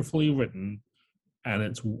wonderfully written, and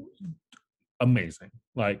it's amazing.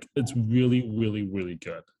 Like it's really, really, really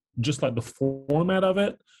good. Just like the format of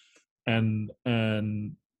it, and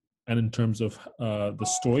in terms of the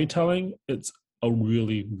storytelling, it's a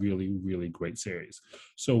really, really, really great series.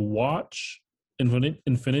 So watch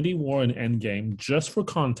Infinity War and Endgame just for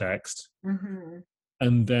context,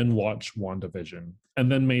 and then watch WandaVision,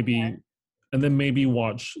 and then maybe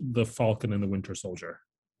watch The Falcon and the Winter Soldier.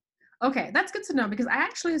 Okay, that's good to know because I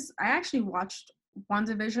actually watched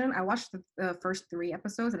WandaVision. I watched the first 3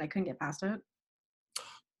 episodes and I couldn't get past it.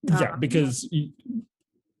 Yeah, because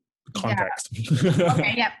context. Yeah.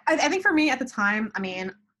 Okay, yeah. I think for me at the time, I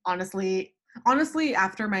mean, honestly,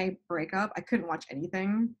 after my breakup, I couldn't watch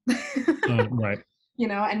anything. Right.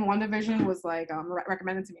 And WandaVision was like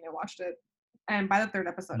recommended to me, and I watched it. And by the 3rd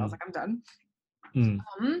episode, I was like, I'm done.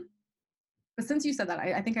 But since you said that,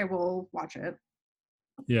 I think I will watch it.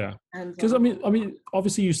 Yeah, because I mean,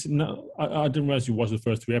 obviously I didn't realize you watched the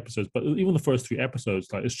first 3 episodes, but even the first 3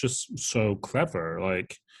 episodes, like it's just so clever.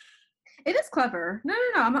 Like it is clever. No.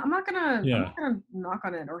 I'm not gonna knock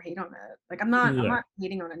on it or hate on it. Like I'm not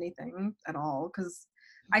hating on anything at all because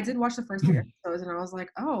I did watch the first 3 episodes, and I was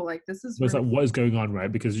like, oh, like this is It's really. like, what is going on,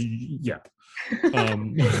 right? Because yeah.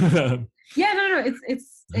 Yeah, no,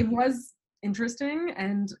 it was interesting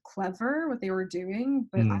and clever what they were doing,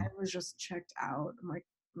 but I was just checked out. I'm like,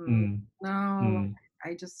 no, like,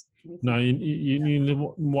 I just need no, you need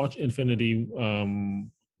to watch Infinity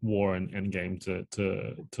War and Endgame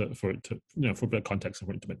to for it to for a bit of context and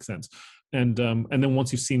for it to make sense. And then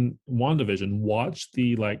once you've seen WandaVision, watch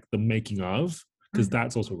the making of, because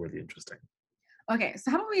that's also really interesting. Okay, so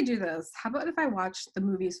how about we do this? How about if I watch the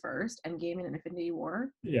movies first, Endgame and Infinity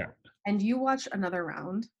War? Yeah. And you watch another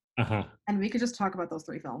round. And we could just talk about those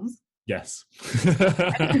 3 films. Yes.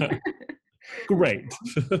 Great.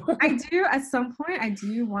 At some point, I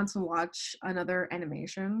do want to watch another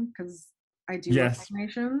animation, because I do love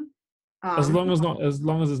animation. As long as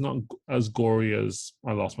it's not as gory as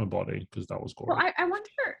I Lost My Body, because that was gory. Well, I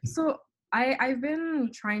wonder. So I've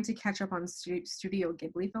been trying to catch up on Studio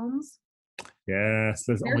Ghibli films. Yes,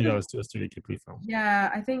 oh my god, let's do a Studio Ghibli film.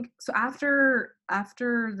 Yeah, I think so. After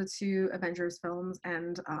the 2 Avengers films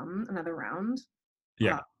and another round,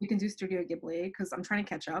 we can do Studio Ghibli, because I'm trying to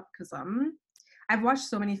catch up, because I've watched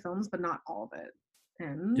so many films but not all of it,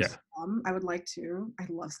 and I would like to. I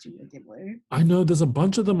love Studio Ghibli. I know there's a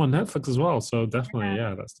bunch of them on Netflix as well, so definitely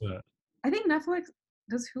let's do it. I think Netflix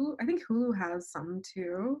does. I think Hulu has some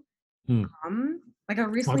too. Like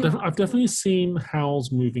I've definitely seen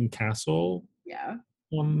Howl's Moving Castle. Yeah.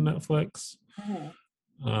 On Netflix.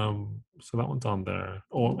 So that one's on there.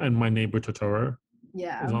 And My Neighbor Totoro.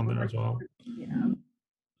 Yeah. Is on there as well. Yeah.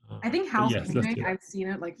 I think Howl's Moving, I've seen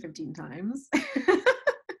it like 15 times.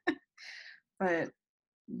 But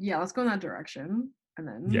yeah, let's go in that direction, and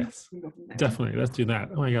then yes, definitely, let's do that.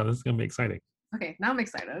 Oh my god, this is gonna be exciting. Okay, now I'm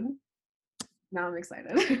excited. And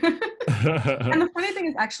the funny thing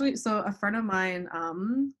is, actually, so a friend of mine,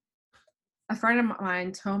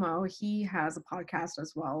 Tomo, he has a podcast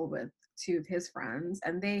as well with 2 of his friends,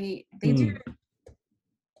 and they do.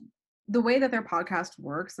 The way that their podcast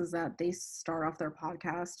works is that they start off their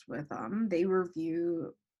podcast with they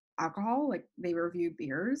review alcohol, like they review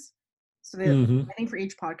beers. So they, I think for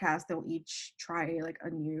each podcast they'll each try like a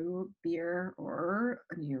new beer or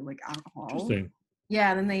a new like alcohol. Interesting.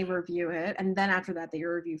 Yeah, and then they review it, and then after that they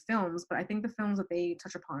review films. But I think the films that they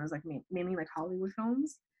touch upon is like mainly like Hollywood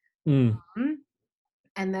films. And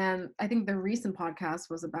then I think the recent podcast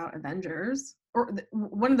was about Avengers, or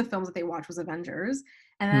one of the films that they watched was Avengers.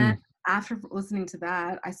 And then after listening to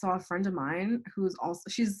that, I saw a friend of mine who's also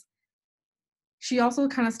she also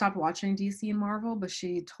kind of stopped watching DC and Marvel, but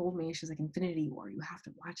she told me, she's like, Infinity War, you have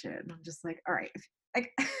to watch it. And I'm just like, all right,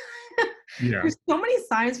 like there's so many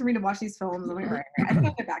signs for me to watch these films. I'm like, all right, I think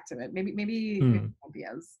I'll get back to it. Maybe it won't be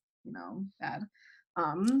as bad.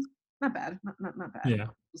 Not bad, not bad. Yeah,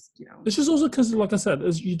 just, it's just also because, like I said,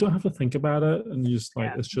 you don't have to think about it, and you just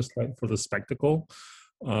like it's just like for the spectacle.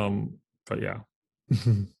 But yeah,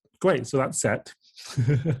 great. So that's set.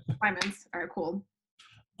 5 minutes. All right, cool.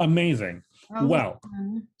 Amazing. Well,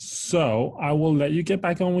 so I will let you get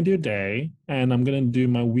back on with your day, and I'm going to do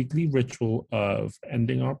my weekly ritual of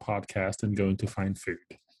ending our podcast and going to find food.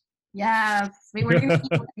 Yes. Wait, what are you going to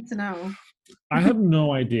eat? I need to know. I have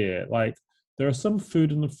no idea. Like, there's some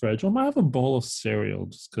food in the fridge. I might have a bowl of cereal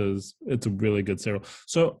just because it's a really good cereal.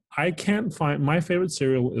 So I can't find, my favorite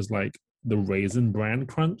cereal is like the Raisin Bran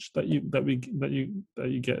Crunch that you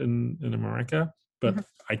get in America. But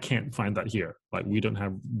I can't find that here. Like, we don't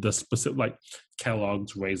have the specific, like,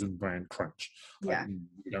 Kellogg's Raisin Bran Crunch. Like,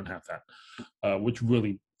 we don't have that, which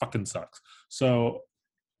really fucking sucks. So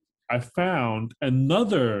I found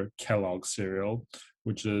another Kellogg cereal,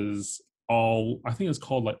 which is I think it's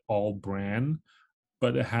called, like, All Bran,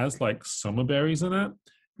 but it has, like, summer berries in it,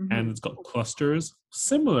 and it's got clusters,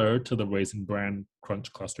 similar to the Raisin Bran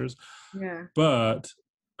Crunch clusters. Yeah. But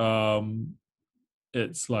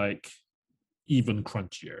it's, like, even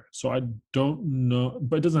crunchier. So I don't know,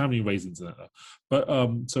 but it doesn't have any raisins in it though. But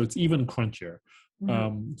so it's even crunchier.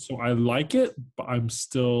 So I like it, but I'm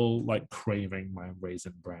still like craving my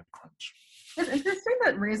Raisin Bran Crunch. It's interesting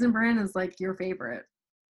that Raisin Bran is like your favorite.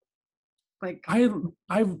 Like I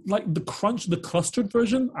like the crunch, the clustered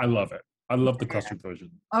version. I love it. I love the clustered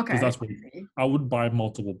version. Okay. Because that's what I would buy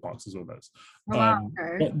multiple boxes of those.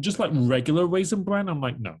 Okay. But just like regular Raisin Bran, I'm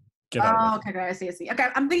like, no. Okay, I see. Okay,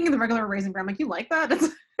 I'm thinking of the regular Raisin Bran. I'm like, you like that?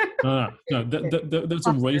 No. There's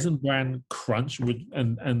a Raisin Bran Crunch,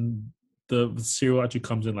 and the cereal actually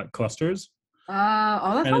comes in like clusters.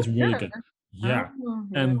 That's and it's really good. Yeah.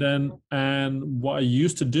 And what I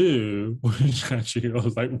used to do, which actually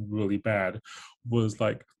was like really bad, was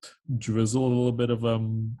like drizzle a little bit of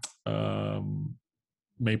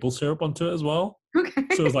maple syrup onto it as well. Okay.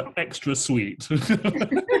 So it's like extra sweet.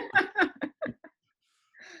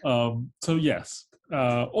 So yes.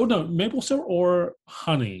 Oh no, maple syrup or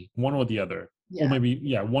honey, one or the other. Yeah. Or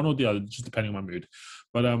maybe one or the other, just depending on my mood.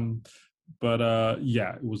 But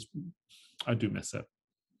yeah, it was. I do miss it.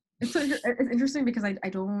 It's interesting because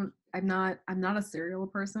I'm not a cereal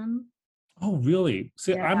person. Oh really?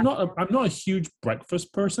 See, Yeah. I'm not a huge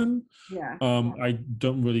breakfast person. Yeah. I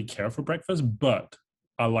don't really care for breakfast, but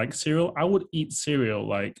I like cereal. I would eat cereal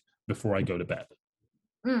like before I go to bed.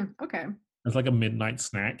 Okay. It's like a midnight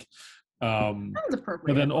snack. Sounds But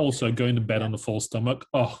appropriate. then also going to bed on a full stomach.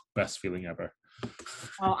 Oh, best feeling ever.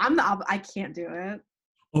 Oh, I can't do it.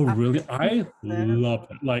 Oh really? I love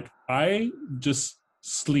it. Like I just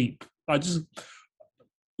sleep. I just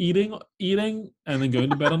eating, and then going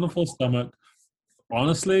to bed on a full stomach.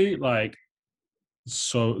 Honestly, like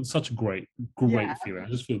such a great Yeah. feeling. I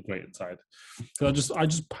just feel great inside. So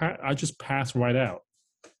I just pass right out.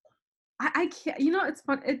 I can't. It's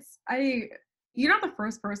fun. You're not the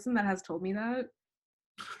first person that has told me that.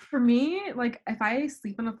 For me, like if I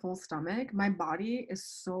sleep in a full stomach, my body is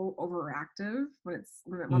so overactive when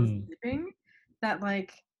I'm sleeping that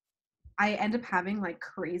like I end up having like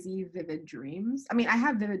crazy vivid dreams. I mean, I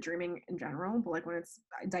have vivid dreaming in general, but like when it's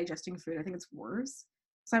digesting food, I think it's worse.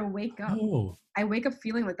 So Oh, I wake up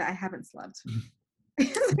feeling like that I haven't slept.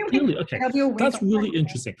 really? Okay, I'll be awake. that's really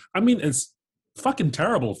interesting. I mean, it's fucking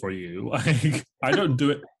terrible for you. Like I don't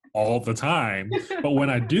do it all the time, but when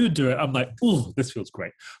I do it, I'm like, ooh, this feels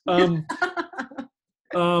great.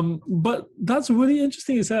 But that's really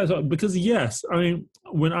interesting you said that, because yes, I mean,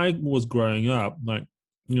 when I was growing up, like,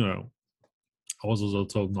 I was also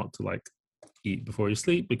told not to like eat before you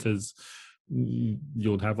sleep because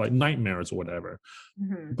you'll have like nightmares or whatever.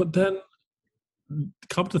 Mm-hmm. But then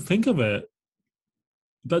come to think of it,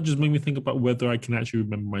 that just made me think about whether I can actually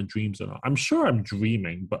remember my dreams or not. I'm sure I'm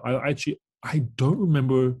dreaming, but I don't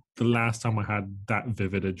remember the last time I had that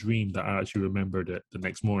vivid a dream that I actually remembered it the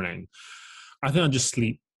next morning. I think I just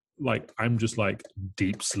sleep, like I'm just like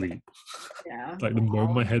deep sleep. Yeah. Like the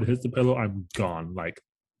moment my head hits the pillow, I'm gone. Like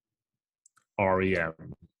REM.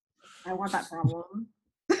 I want that problem.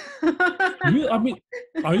 I mean,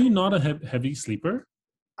 are you not a heavy sleeper?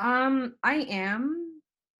 I am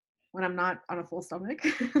when I'm not on a full stomach.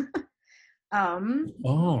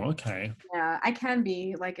 Oh, okay. Yeah, I can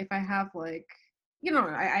be like if I have like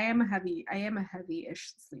I am a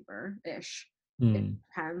heavy-ish sleeper ish. It Hmm.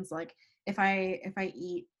 depends. Like if I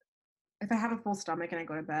have a full stomach and I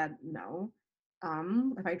go to bed, no.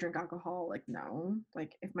 If I drink alcohol, like no.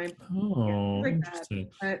 Like if my Oh, like that. interesting.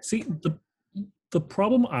 But See, the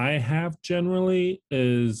problem I have generally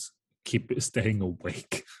is staying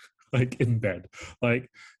awake, like in bed. Like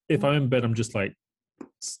if I'm in bed, I'm just like,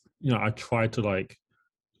 I try to like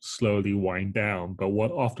slowly wind down. But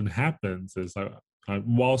what often happens is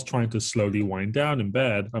whilst trying to slowly wind down in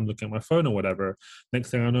bed, I'm looking at my phone or whatever. Next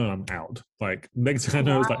thing I know, I'm out. Like next thing I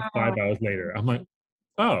know, it's like 5 hours later. I'm like,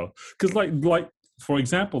 oh, because like for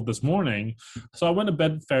example, this morning, so I went to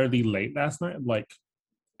bed fairly late last night, like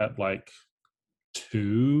at like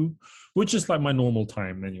 2, which is like my normal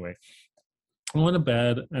time anyway. I went to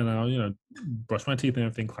bed and I, brush my teeth and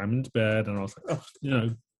everything, climb into bed, and I was like,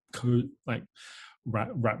 like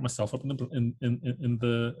wrap myself up in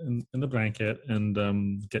the blanket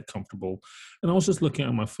and get comfortable. And I was just looking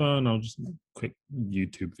at my phone. I was just quick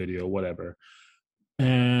YouTube video, whatever,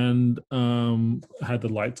 and had the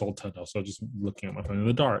lights all turned off. So I was just looking at my phone in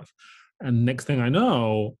the dark. And next thing I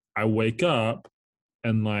know, I wake up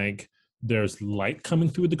and like there's light coming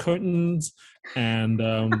through the curtains, and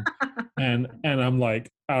I'm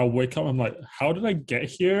like, I wake up, I'm like, how did I get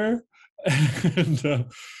here? and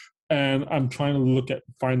and I'm trying to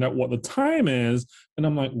find out what the time is, and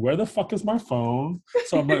I'm like, where the fuck is my phone?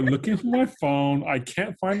 So I'm like looking for my phone, I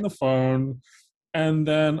can't find the phone, and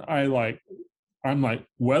then I'm like,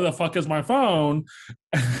 where the fuck is my phone?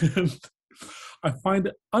 And I find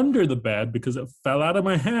it under the bed because it fell out of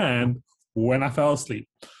my hand when I fell asleep.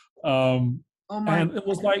 Um, oh my and it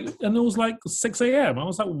was like 6 a.m. I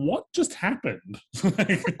was like, what just happened?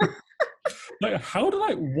 like, how did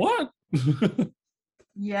I what?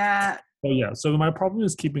 yeah, Oh yeah. So my problem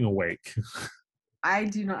is keeping awake. I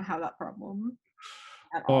do not have that problem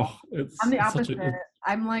at all. Oh, I'm the it's such opposite. a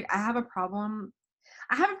I'm like I have a problem.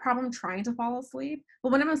 I have a problem trying to fall asleep,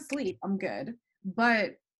 but when I'm asleep, I'm good.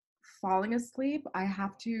 But falling asleep, I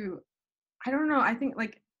have to. I don't know. I think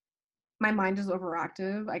like my mind is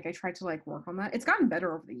overactive. Like I try to like work on that. It's gotten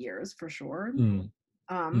better over the years for sure. mm,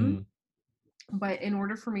 Um, mm. but in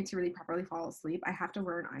order for me to really properly fall asleep, I have to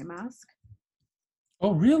wear an eye mask.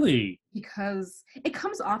 Oh, really? because it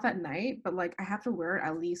comes off at night, but like I have to wear it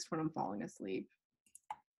at least when I'm falling asleep.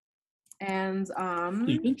 And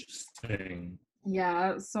Interesting.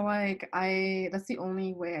 yeah, so like that's the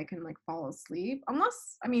only way I can like fall asleep.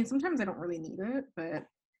 Unless, I mean, sometimes I don't really need it, but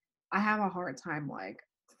I have a hard time like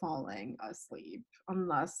falling asleep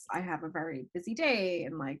unless I have a very busy day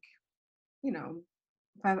and like, you know,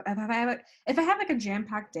 if I have like a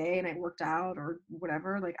jam-packed day and I worked out or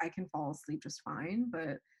whatever, like I can fall asleep just fine.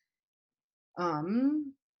 But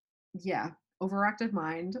yeah, overactive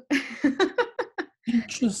mind.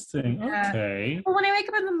 Interesting. Yeah. Okay. But when I wake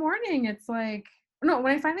up in the morning, it's like, no,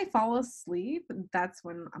 when I finally fall asleep, that's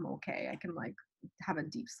when I'm okay. I can like have a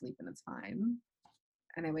deep sleep and it's fine.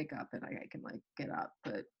 And I wake up and I can like get up.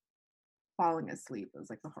 But falling asleep is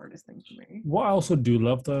like the hardest thing for me. What I also do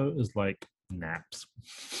love though is like naps.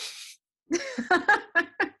 I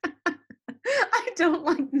don't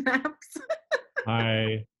like naps.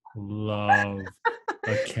 I love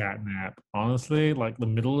a cat nap. Honestly, like the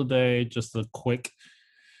middle of the day, just a quick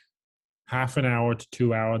half an hour to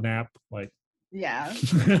 2 hour nap. Like, Yeah.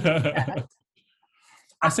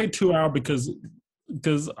 I say 2 hour because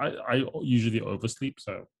I usually oversleep.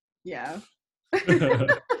 So Yeah.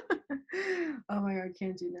 Oh my god, I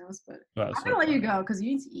can't do naps, but that's I'm gonna let you go because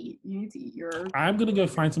you need to eat. You need to eat your. I'm gonna go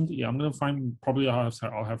find something. Yeah, I'm gonna find probably I'll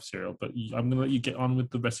have cereal, but I'm gonna let you get on with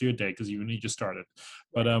the rest of your day because you only just started.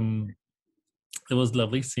 But it was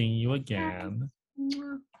lovely seeing you again.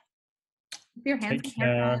 Your hands. Take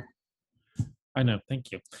care. I know.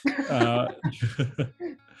 Thank you.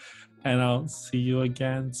 And I'll see you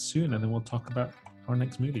again soon, and then we'll talk about our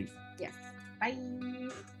next movies. Yes. Bye.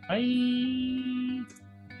 Bye.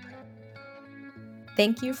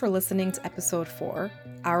 Thank you for listening to episode 4,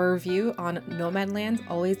 our review on Nomadland,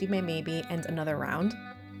 Always Be My Maybe, and Another Round.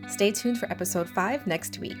 Stay tuned for episode 5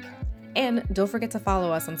 next week. And don't forget to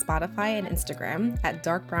follow us on Spotify and Instagram at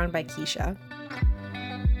Dark Brown by Keisha.